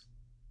ways.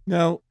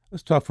 Now,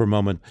 let's talk for a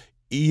moment.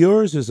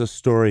 Yours is a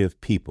story of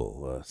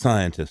people,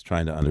 scientists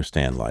trying to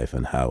understand life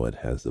and how it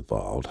has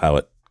evolved, how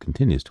it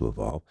continues to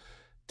evolve.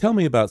 Tell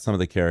me about some of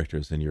the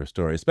characters in your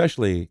story,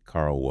 especially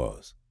Carl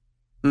Woese.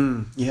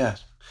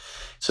 Yes.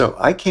 So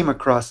I came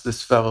across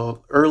this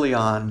fellow early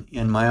on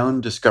in my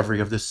own discovery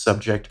of this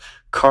subject,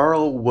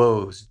 Carl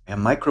Woese, a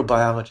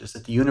microbiologist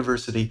at the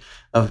University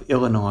of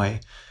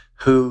Illinois,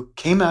 who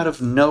came out of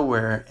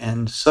nowhere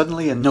and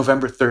suddenly on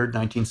November 3rd,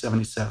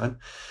 1977,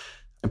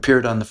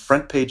 appeared on the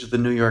front page of the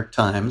New York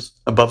Times,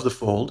 above the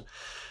fold,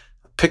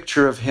 a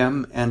picture of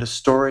him and a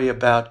story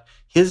about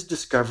his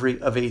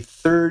discovery of a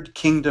third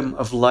kingdom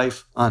of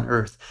life on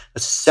Earth, a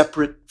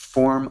separate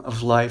form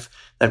of life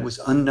that was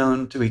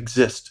unknown to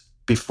exist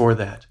before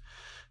that.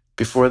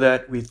 Before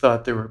that, we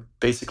thought there were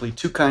basically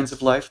two kinds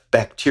of life,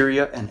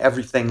 bacteria and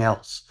everything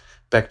else.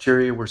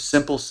 Bacteria were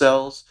simple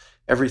cells.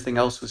 Everything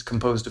else was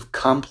composed of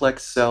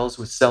complex cells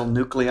with cell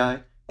nuclei,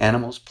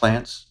 animals,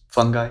 plants,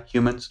 fungi,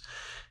 humans.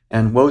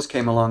 And Woese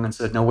came along and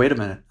said, no, wait a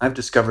minute, I've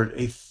discovered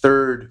a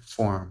third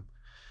form.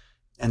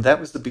 And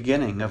that was the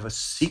beginning of a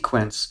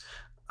sequence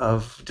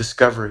of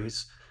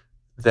discoveries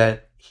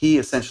that he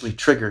essentially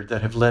triggered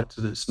that have led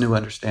to this new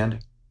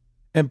understanding.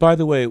 And by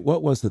the way,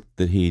 what was it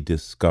that he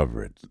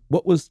discovered?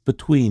 What was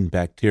between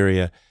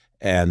bacteria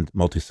and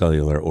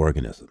multicellular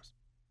organisms?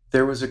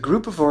 There was a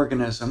group of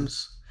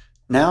organisms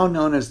now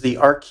known as the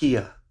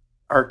archaea.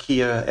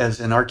 Archaea as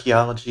in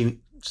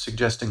archaeology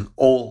suggesting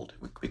old,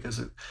 because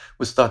it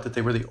was thought that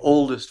they were the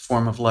oldest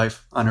form of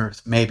life on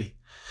Earth, maybe.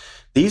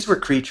 These were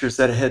creatures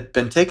that had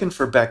been taken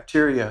for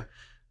bacteria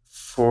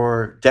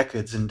for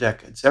decades and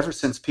decades. Ever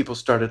since people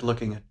started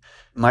looking at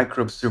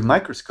microbes through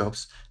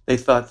microscopes, they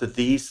thought that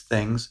these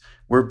things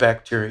were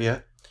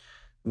bacteria.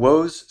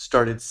 Woese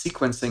started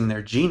sequencing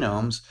their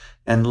genomes,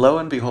 and lo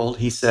and behold,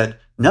 he said,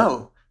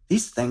 no,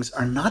 these things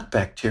are not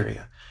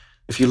bacteria.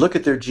 If you look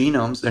at their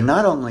genomes, they're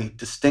not only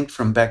distinct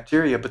from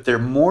bacteria, but they're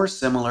more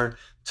similar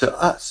to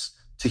us,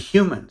 to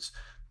humans,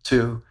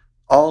 to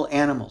all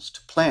animals,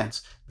 to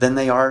plants, than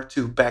they are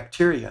to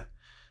bacteria.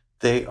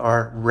 They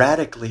are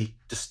radically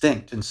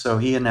distinct. And so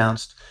he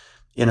announced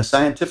in a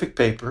scientific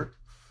paper,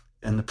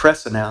 and the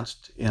press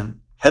announced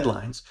in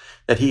headlines,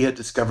 that he had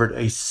discovered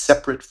a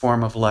separate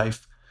form of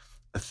life,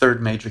 a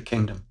third major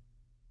kingdom.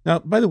 Now,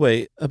 by the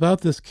way,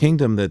 about this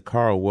kingdom that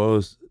Carl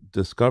Woese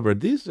discovered,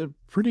 these are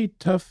pretty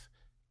tough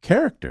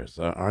characters,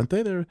 aren't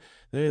they?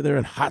 They're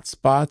in hot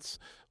spots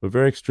with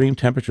very extreme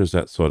temperatures,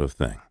 that sort of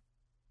thing.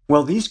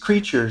 Well, these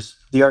creatures,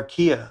 the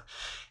archaea,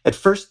 at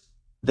first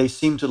they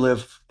seem to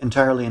live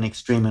entirely in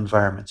extreme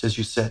environments, as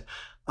you said,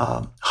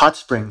 hot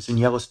springs in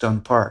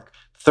Yellowstone Park,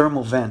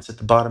 thermal vents at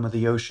the bottom of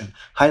the ocean,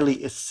 highly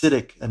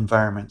acidic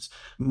environments.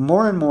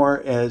 More and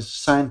more, as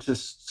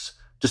scientists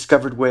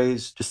discovered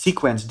ways to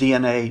sequence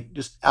DNA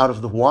just out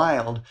of the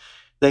wild,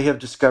 they have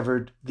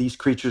discovered these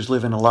creatures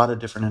live in a lot of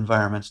different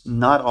environments,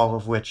 not all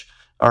of which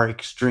are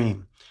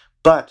extreme.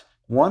 But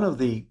one of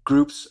the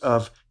groups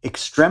of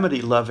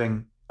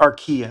extremity-loving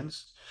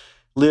archaeans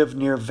live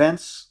near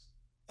vents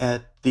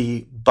at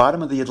the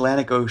bottom of the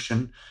Atlantic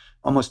Ocean,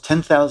 almost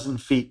 10,000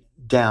 feet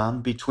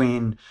down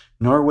between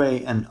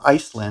Norway and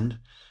Iceland.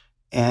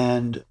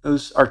 And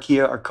those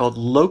archaea are called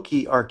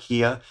Loki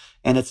archaea,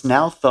 and it's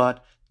now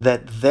thought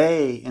that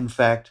they, in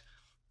fact,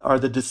 are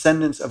the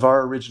descendants of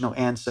our original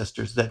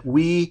ancestors, that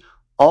we,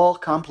 all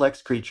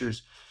complex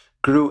creatures,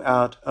 grew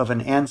out of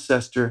an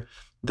ancestor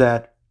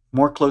that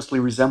more closely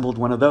resembled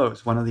one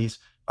of these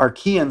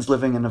archaeans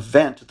living in a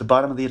vent at the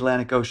bottom of the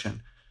Atlantic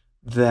Ocean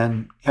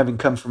than having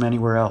come from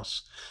anywhere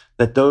else.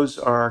 That those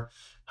are,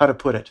 how to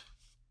put it,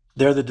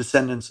 they're the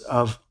descendants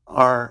of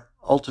our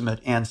ultimate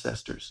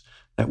ancestors,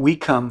 that we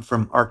come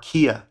from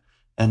archaea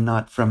and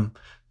not from,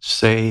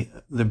 say,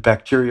 the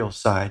bacterial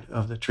side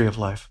of the tree of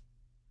life.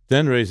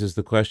 Then raises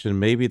the question,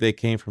 maybe they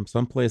came from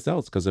someplace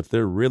else, because if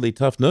they're really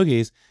tough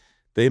noogies,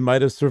 they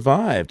might have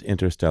survived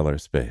interstellar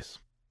space.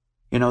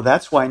 You know,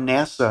 that's why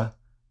NASA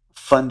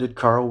funded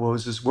Carl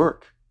Woese's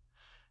work.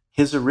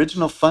 His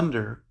original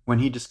funder, when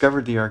he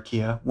discovered the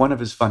archaea, one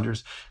of his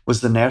funders, was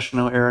the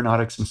National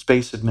Aeronautics and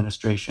Space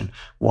Administration.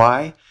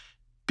 Why?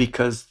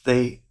 Because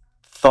they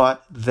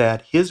thought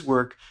that his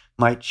work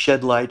might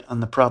shed light on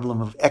the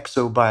problem of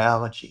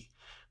exobiology,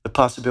 the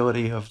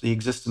possibility of the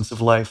existence of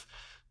life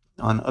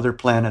on other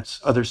planets,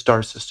 other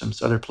star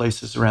systems, other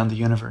places around the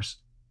universe.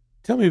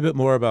 Tell me a bit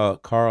more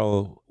about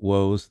Carl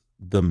Woese,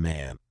 the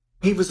man.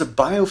 He was a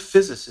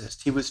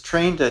biophysicist. He was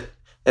trained at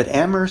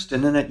Amherst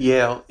and then at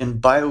Yale in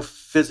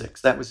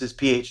biophysics. That was his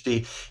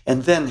PhD.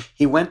 And then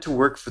he went to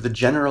work for the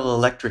General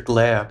Electric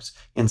Labs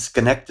in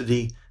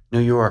Schenectady,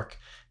 New York.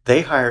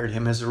 They hired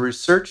him as a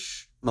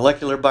research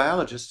molecular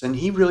biologist, and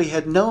he really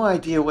had no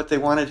idea what they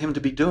wanted him to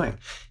be doing.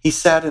 He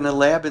sat in a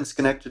lab in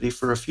Schenectady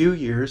for a few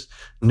years,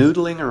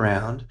 noodling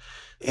around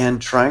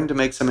and trying to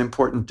make some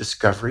important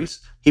discoveries.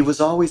 He was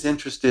always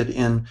interested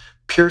in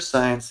pure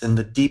science and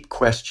the deep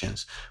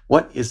questions.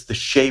 What is the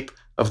shape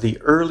of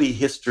the early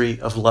history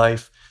of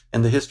life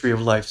and the history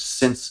of life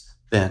since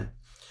then?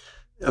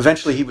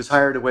 Eventually, he was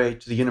hired away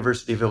to the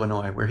University of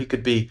Illinois, where he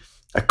could be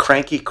a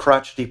cranky,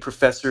 crotchety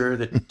professor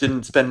that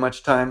didn't spend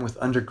much time with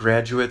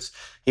undergraduates.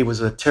 He was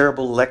a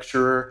terrible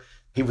lecturer.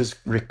 He was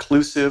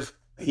reclusive.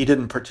 He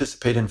didn't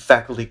participate in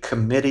faculty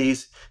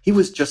committees. He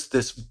was just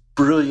this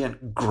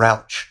brilliant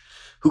grouch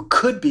who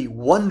could be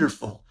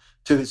wonderful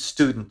to his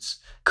students,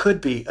 could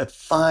be a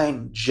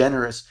fine,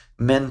 generous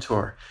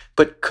mentor,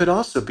 but could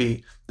also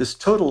be this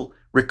total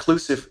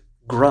reclusive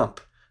grump,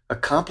 a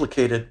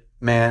complicated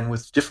man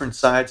with different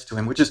sides to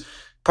him, which is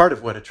part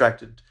of what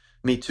attracted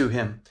me to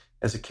him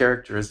as a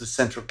character, as the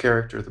central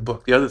character of the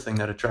book. The other thing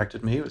that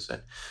attracted me was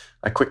that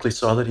I quickly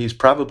saw that he's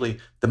probably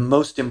the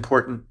most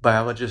important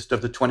biologist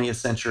of the 20th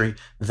century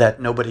that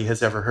nobody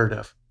has ever heard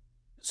of.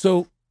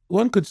 So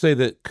one could say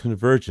that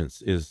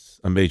convergence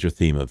is a major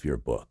theme of your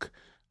book.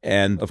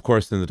 And of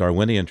course, in the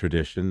Darwinian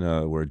tradition,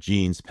 where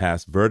genes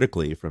pass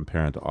vertically from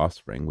parent to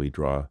offspring, we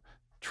draw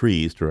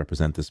trees to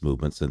represent this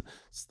movement, since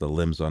the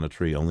limbs on a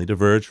tree only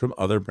diverge from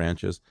other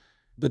branches.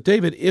 But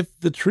David, if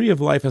the tree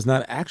of life is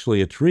not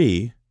actually a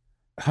tree,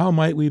 how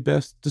might we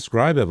best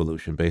describe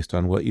evolution based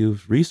on what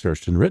you've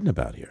researched and written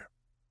about here?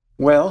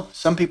 Well,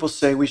 some people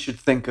say we should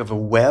think of a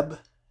web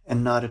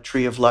and not a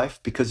tree of life,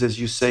 because as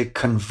you say,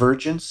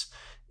 convergence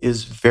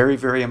is very,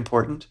 very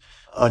important.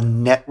 A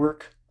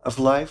network of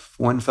life.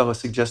 One fellow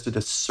suggested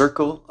a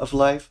circle of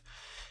life.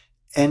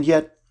 And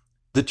yet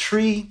the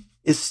tree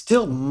is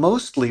still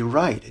mostly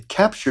right. It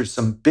captures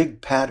some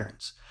big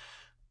patterns,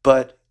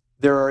 but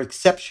there are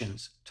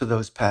exceptions to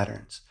those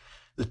patterns.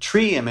 The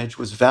tree image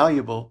was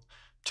valuable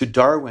to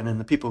Darwin and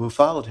the people who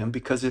followed him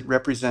because it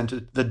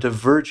represented the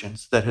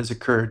divergence that has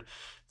occurred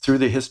through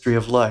the history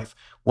of life.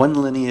 one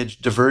lineage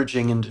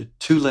diverging into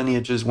two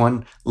lineages,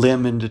 one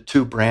limb into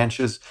two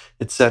branches,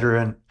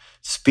 etc., and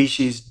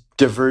species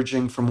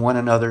diverging from one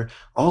another.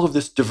 All of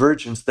this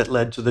divergence that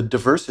led to the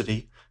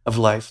diversity of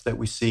life that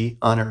we see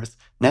on Earth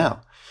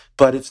now.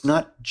 But it's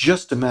not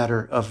just a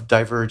matter of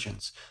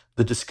divergence.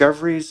 The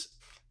discoveries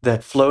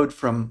that flowed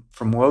from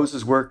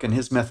Wose's work and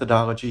his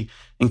methodology,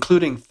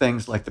 including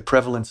things like the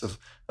prevalence of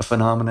a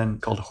phenomenon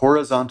called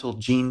horizontal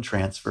gene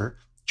transfer,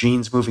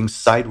 genes moving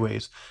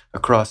sideways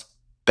across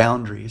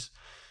boundaries,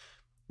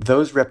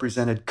 those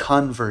represented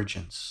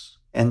convergence.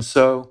 And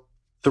so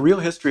the real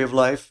history of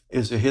life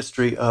is a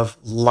history of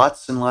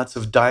lots and lots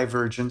of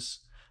divergence,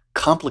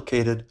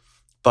 complicated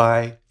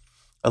by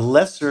a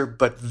lesser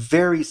but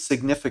very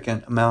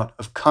significant amount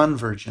of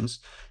convergence,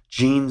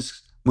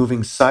 genes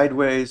moving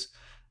sideways,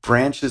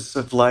 branches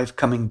of life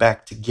coming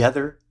back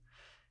together.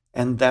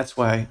 And that's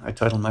why I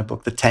titled my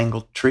book The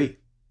Tangled Tree.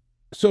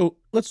 So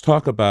let's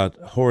talk about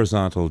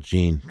horizontal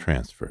gene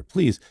transfer.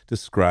 Please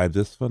describe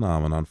this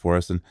phenomenon for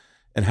us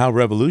and how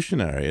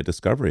revolutionary a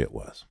discovery it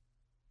was.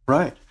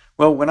 Right.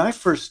 Well, when I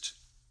first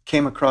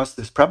came across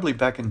this, probably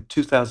back in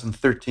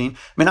 2013,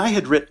 I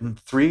had written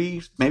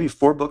 3, maybe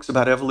 4 books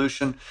about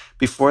evolution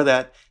before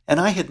that, and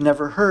I had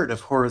never heard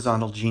of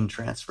horizontal gene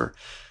transfer.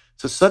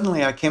 So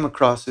suddenly I came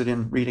across it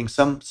in reading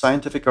some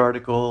scientific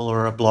article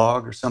or a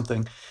blog or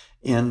something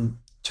in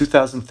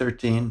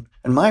 2013.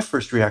 And my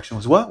first reaction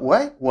was,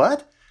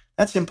 what?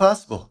 That's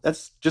impossible.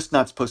 That's just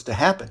not supposed to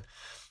happen.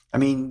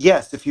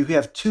 Yes, if you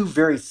have 2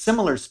 very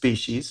similar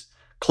species,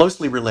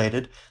 closely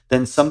related,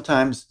 then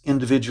sometimes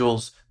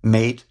individuals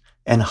mate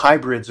and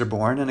hybrids are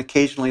born, and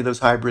occasionally those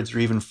hybrids are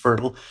even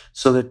fertile,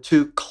 so that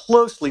 2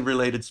 closely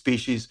related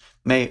species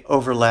may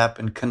overlap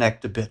and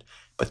connect a bit.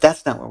 But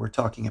that's not what we're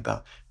talking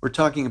about. We're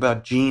talking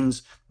about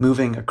genes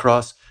moving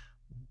across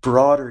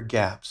broader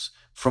gaps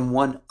from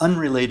one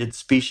unrelated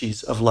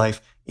species of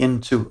life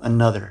into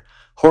another,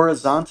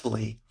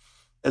 horizontally,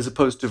 as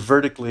opposed to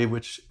vertically,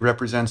 which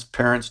represents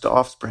parents to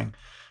offspring,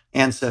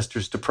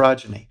 ancestors to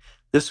progeny.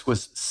 This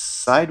was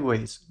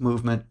sideways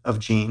movement of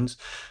genes,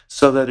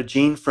 so that a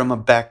gene from a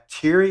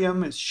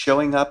bacterium is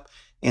showing up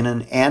in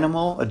an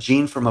animal, a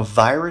gene from a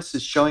virus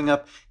is showing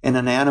up in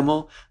an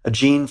animal, a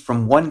gene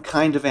from one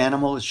kind of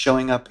animal is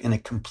showing up in a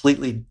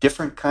completely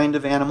different kind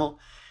of animal.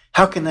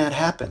 How can that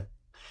happen?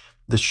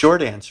 The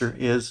short answer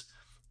is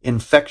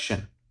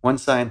infection. One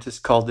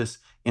scientist called this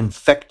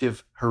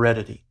infective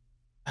heredity.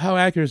 How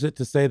accurate is it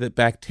to say that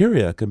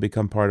bacteria can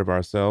become part of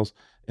our cells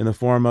in the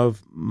form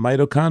of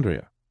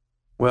mitochondria?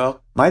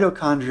 Well,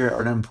 mitochondria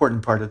are an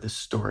important part of this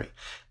story.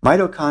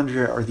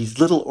 Mitochondria are these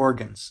little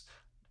organs.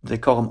 They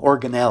call them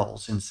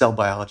organelles in cell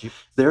biology.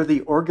 They're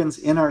the organs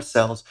in our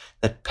cells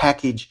that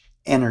package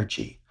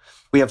energy.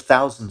 We have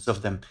thousands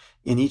of them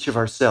in each of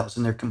our cells,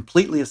 and they're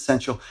completely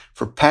essential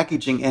for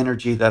packaging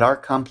energy that our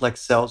complex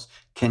cells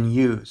can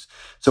use.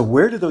 So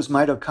where do those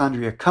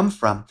mitochondria come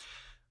from?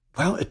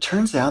 Well, it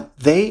turns out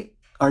they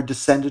are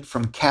descended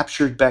from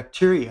captured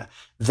bacteria.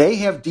 They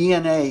have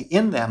DNA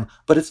in them,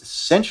 but it's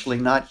essentially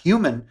not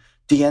human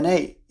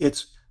DNA.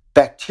 It's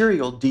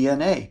bacterial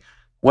DNA.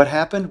 What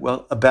happened?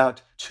 Well,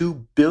 about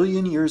 2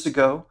 billion years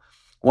ago,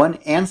 one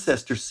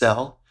ancestor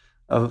cell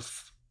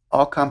of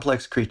all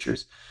complex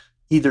creatures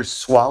either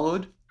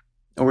swallowed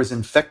or was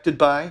infected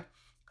by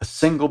a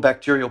single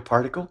bacterial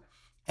particle,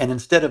 and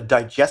instead of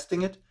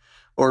digesting it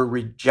or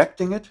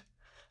rejecting it,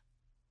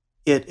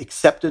 it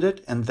accepted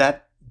it, and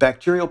that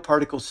bacterial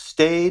particle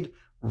stayed,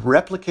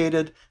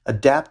 replicated,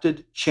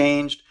 adapted,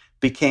 changed,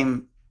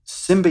 became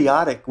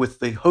symbiotic with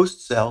the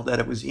host cell that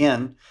it was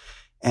in,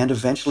 and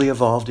eventually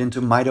evolved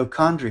into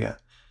mitochondria.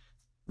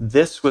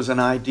 This was an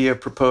idea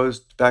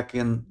proposed back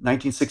in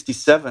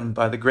 1967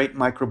 by the great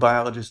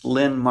microbiologist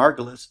Lynn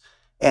Margulis,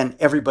 and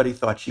everybody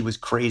thought she was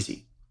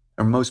crazy,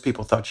 or most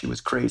people thought she was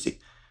crazy.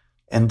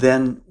 And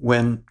then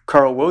when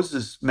Carl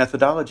Wose's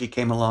methodology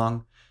came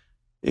along,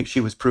 she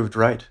was proved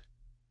right.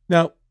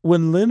 Now,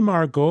 when Lynn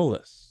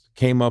Margulis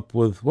came up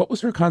with, what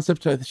was her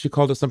concept? She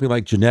called it something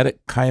like genetic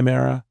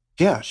chimera.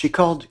 Yeah, she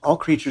called all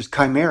creatures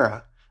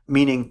chimera,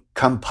 meaning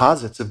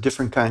composites of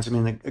different kinds.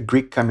 A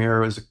Greek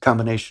chimera is a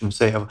combination,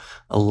 say, of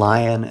a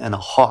lion and a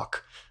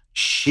hawk.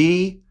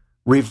 She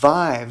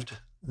revived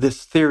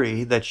this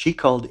theory that she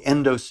called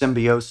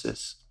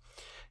endosymbiosis.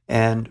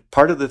 And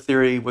part of the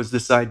theory was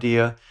this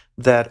idea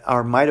that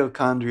our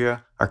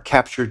mitochondria are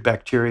captured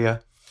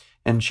bacteria.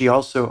 And she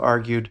also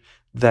argued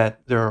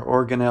that there are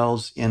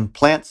organelles in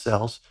plant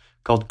cells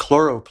called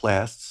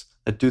chloroplasts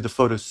that do the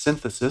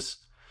photosynthesis.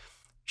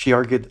 She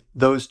argued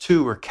those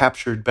too were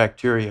captured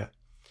bacteria.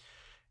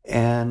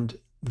 And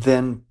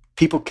then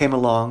people came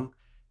along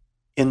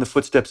in the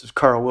footsteps of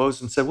Carl Woese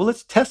and said, well,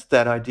 let's test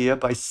that idea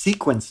by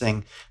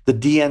sequencing the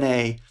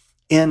DNA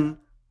in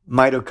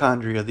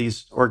mitochondria,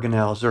 these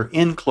organelles, or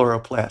in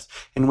chloroplasts.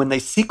 And when they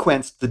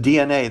sequenced the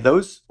DNA,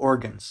 those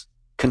organs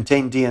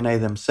contain DNA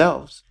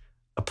themselves,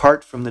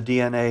 apart from the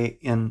DNA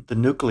in the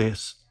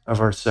nucleus of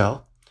our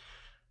cell.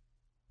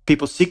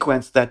 People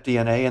sequenced that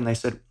DNA and they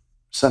said,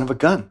 son of a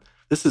gun,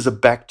 this is a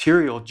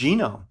bacterial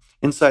genome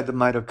inside the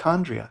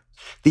mitochondria.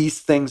 These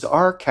things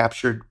are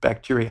captured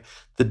bacteria,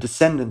 the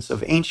descendants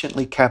of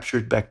anciently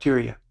captured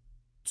bacteria.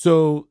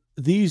 So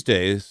these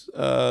days,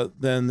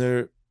 then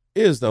there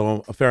is,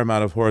 though, a fair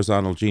amount of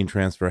horizontal gene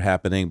transfer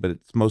happening, but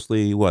it's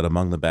mostly,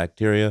 among the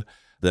bacteria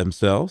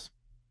themselves?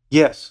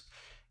 Yes.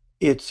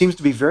 It seems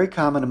to be very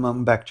common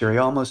among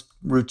bacteria, almost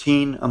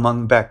routine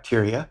among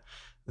bacteria.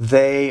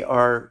 They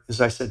are,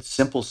 as I said,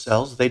 simple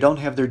cells. They don't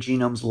have their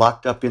genomes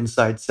locked up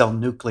inside cell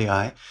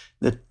nuclei.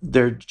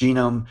 Their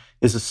genome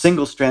is a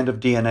single strand of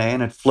DNA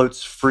and it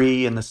floats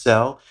free in the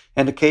cell.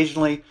 And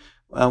occasionally,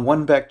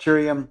 one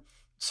bacterium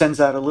sends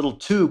out a little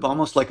tube,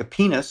 almost like a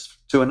penis,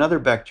 to another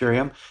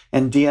bacterium,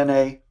 and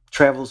DNA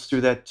travels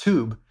through that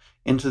tube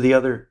into the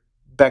other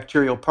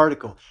bacterial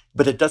particle.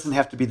 But it doesn't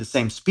have to be the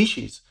same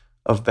species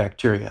of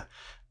bacteria,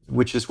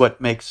 which is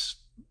what makes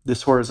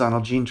this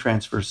horizontal gene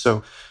transfer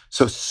so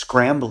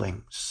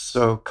scrambling,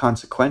 so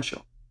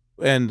consequential.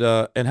 And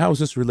how is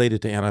this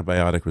related to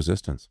antibiotic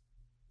resistance?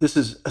 This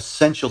is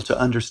essential to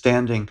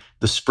understanding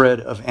the spread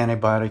of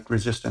antibiotic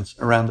resistance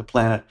around the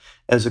planet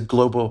as a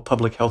global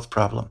public health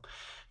problem.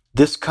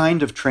 This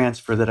kind of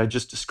transfer that I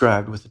just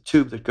described, with a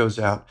tube that goes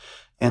out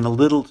and a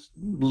little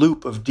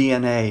loop of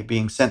DNA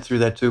being sent through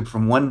that tube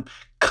from one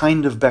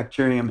kind of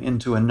bacterium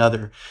into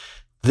another,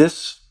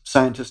 this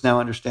scientists now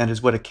understand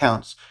is what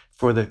accounts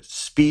for the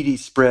speedy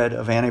spread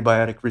of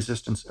antibiotic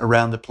resistance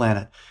around the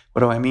planet.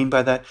 What do I mean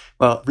by that?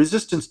 Well,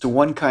 resistance to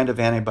one kind of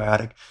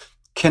antibiotic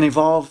can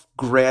evolve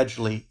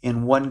gradually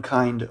in one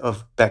kind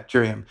of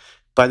bacterium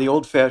by the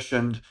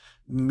old-fashioned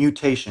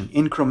mutation,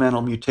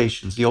 incremental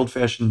mutations, the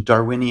old-fashioned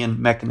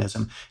Darwinian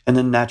mechanism, and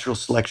then natural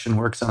selection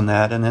works on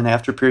that. And then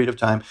after a period of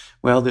time,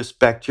 this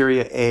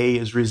bacteria A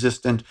is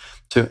resistant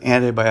to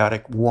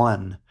antibiotic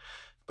 1.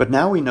 But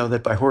now we know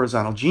that by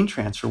horizontal gene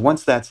transfer,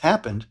 once that's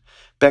happened,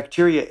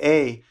 bacteria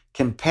A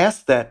can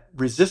pass that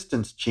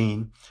resistance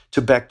gene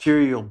to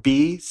bacterial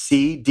B,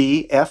 C,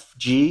 D, F,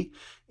 G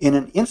in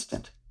an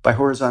instant by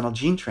horizontal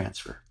gene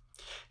transfer,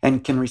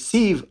 and can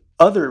receive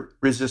other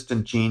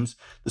resistant genes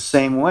the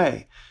same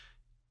way.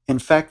 In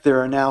fact, there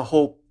are now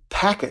whole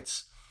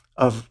packets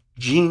of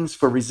genes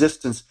for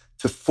resistance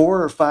to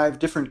 4 or 5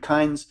 different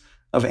kinds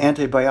of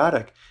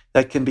antibiotic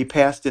that can be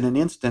passed in an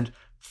instant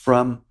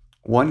from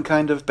one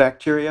kind of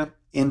bacteria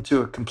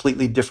into a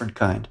completely different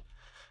kind.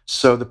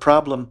 So the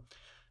problem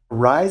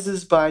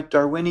rises by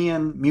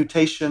Darwinian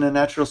mutation and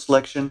natural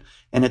selection,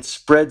 and it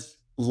spreads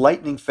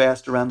lightning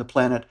fast around the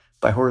planet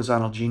by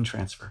horizontal gene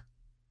transfer.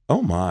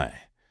 Oh, my.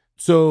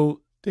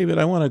 So, David,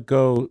 I want to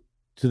go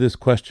to this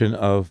question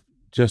of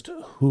just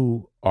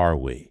who are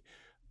we?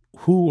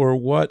 Who or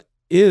what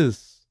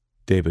is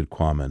David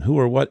Quammen? Who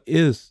or what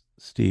is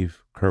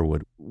Steve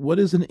Curwood? What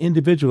is an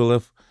individual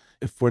if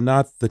we're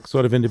not the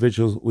sort of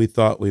individuals we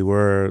thought we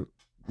were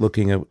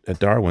looking at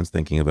Darwin's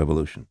thinking of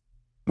evolution?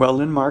 Well,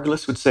 Lynn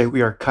Margulis would say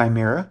we are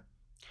chimera.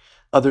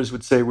 Others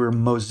would say we're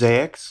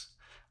mosaics.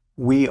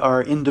 We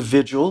are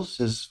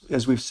individuals,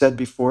 as we've said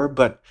before,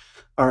 but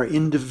our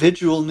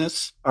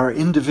individualness, our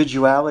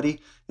individuality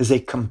is a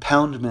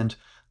compoundment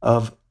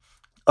of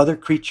other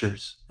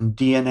creatures and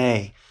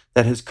DNA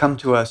that has come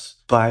to us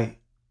by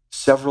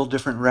several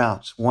different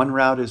routes. One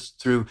route is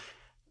through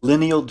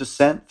lineal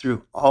descent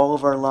through all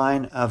of our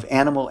line of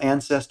animal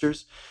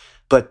ancestors,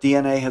 but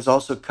DNA has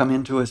also come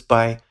into us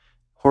by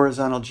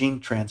horizontal gene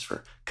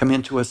transfer, come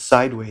into us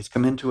sideways,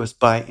 come into us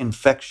by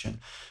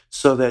infection.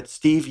 So that,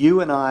 Steve,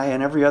 you and I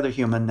and every other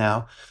human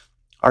now,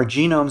 our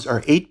genomes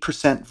are 8%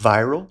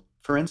 viral,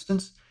 for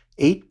instance.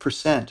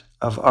 8%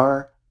 of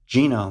our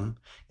genome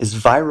is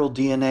viral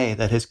DNA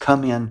that has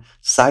come in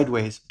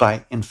sideways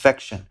by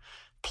infection.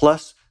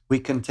 Plus, we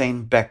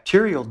contain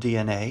bacterial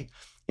DNA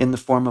in the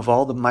form of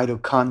all the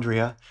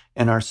mitochondria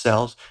in our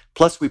cells.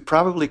 Plus, we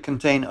probably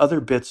contain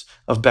other bits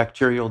of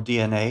bacterial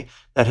DNA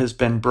that has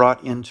been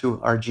brought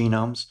into our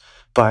genomes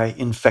by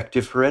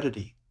infective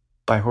heredity,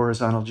 by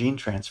horizontal gene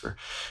transfer.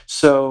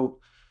 So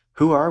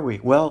who are we?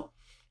 Well,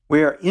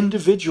 we are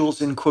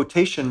individuals in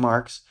quotation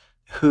marks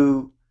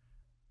who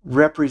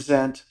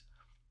represent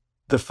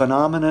the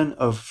phenomenon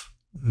of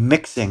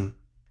mixing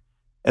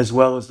as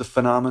well as the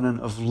phenomenon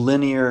of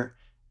linear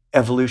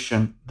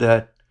evolution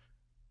that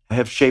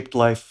have shaped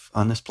life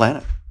on this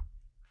planet.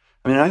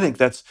 I mean, I think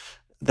that's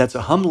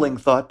a humbling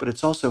thought, but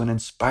it's also an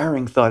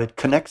inspiring thought. It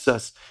connects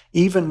us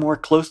even more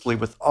closely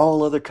with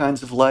all other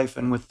kinds of life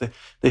and with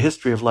the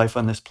history of life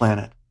on this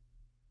planet.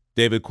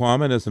 David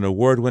Quammen is an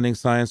award-winning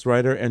science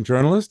writer and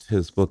journalist.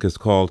 His book is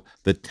called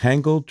The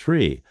Tangled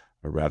Tree,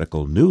 A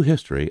Radical New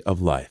History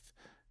of Life.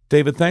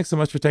 David, thanks so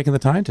much for taking the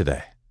time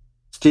today.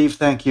 Steve,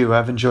 thank you.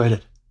 I've enjoyed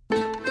it.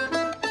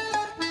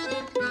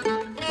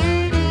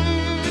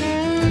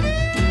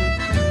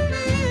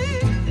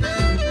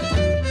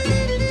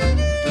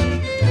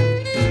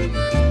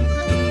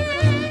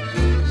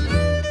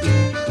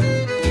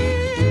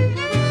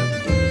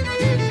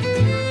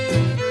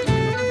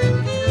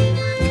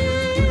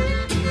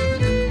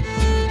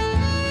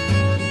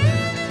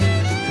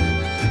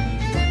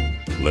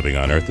 Living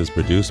on Earth is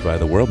produced by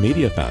the World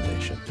Media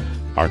Foundation.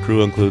 Our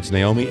crew includes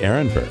Naomi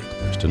Ehrenberg.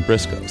 Our Kristen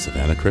Briscoe,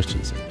 Savannah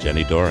Christensen,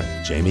 Jenny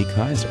Doran, Jamie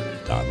Kaiser,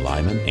 Don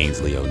Lyman,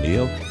 Ainsley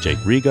O'Neill, Jake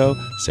Rigo,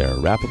 Sarah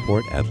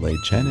Rappaport,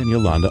 Adelaide Chen, and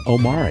Yolanda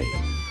Omari.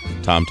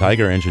 Tom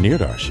Tiger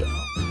engineered our show.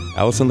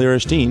 Allison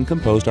Lirish-Dean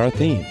composed our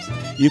themes.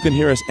 You can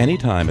hear us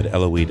anytime at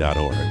LOE.org,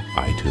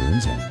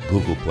 iTunes, and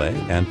Google Play,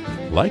 and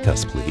like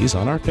us, please,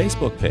 on our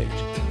Facebook page,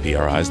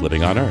 PRI's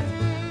Living on Earth.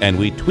 And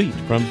we tweet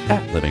from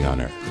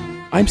 @LivingOnEarth.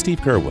 I'm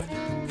Steve Curwood.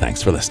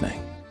 Thanks for listening.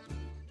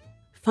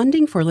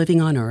 Funding for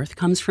Living on Earth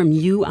comes from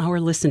you, our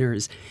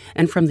listeners,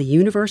 and from the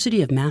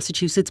University of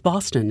Massachusetts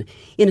Boston,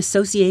 in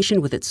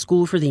association with its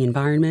School for the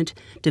Environment,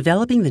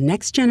 developing the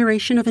next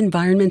generation of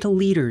environmental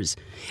leaders,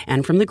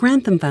 and from the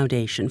Grantham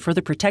Foundation for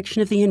the Protection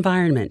of the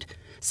Environment,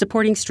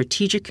 supporting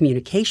strategic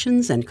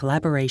communications and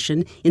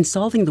collaboration in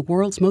solving the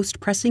world's most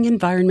pressing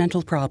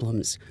environmental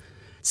problems.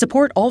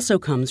 Support also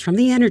comes from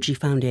the Energy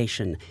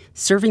Foundation,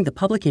 serving the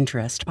public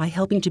interest by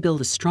helping to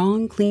build a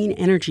strong, clean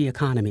energy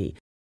economy.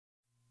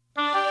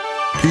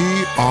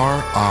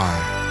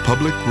 PRI,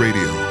 Public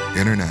Radio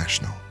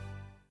International.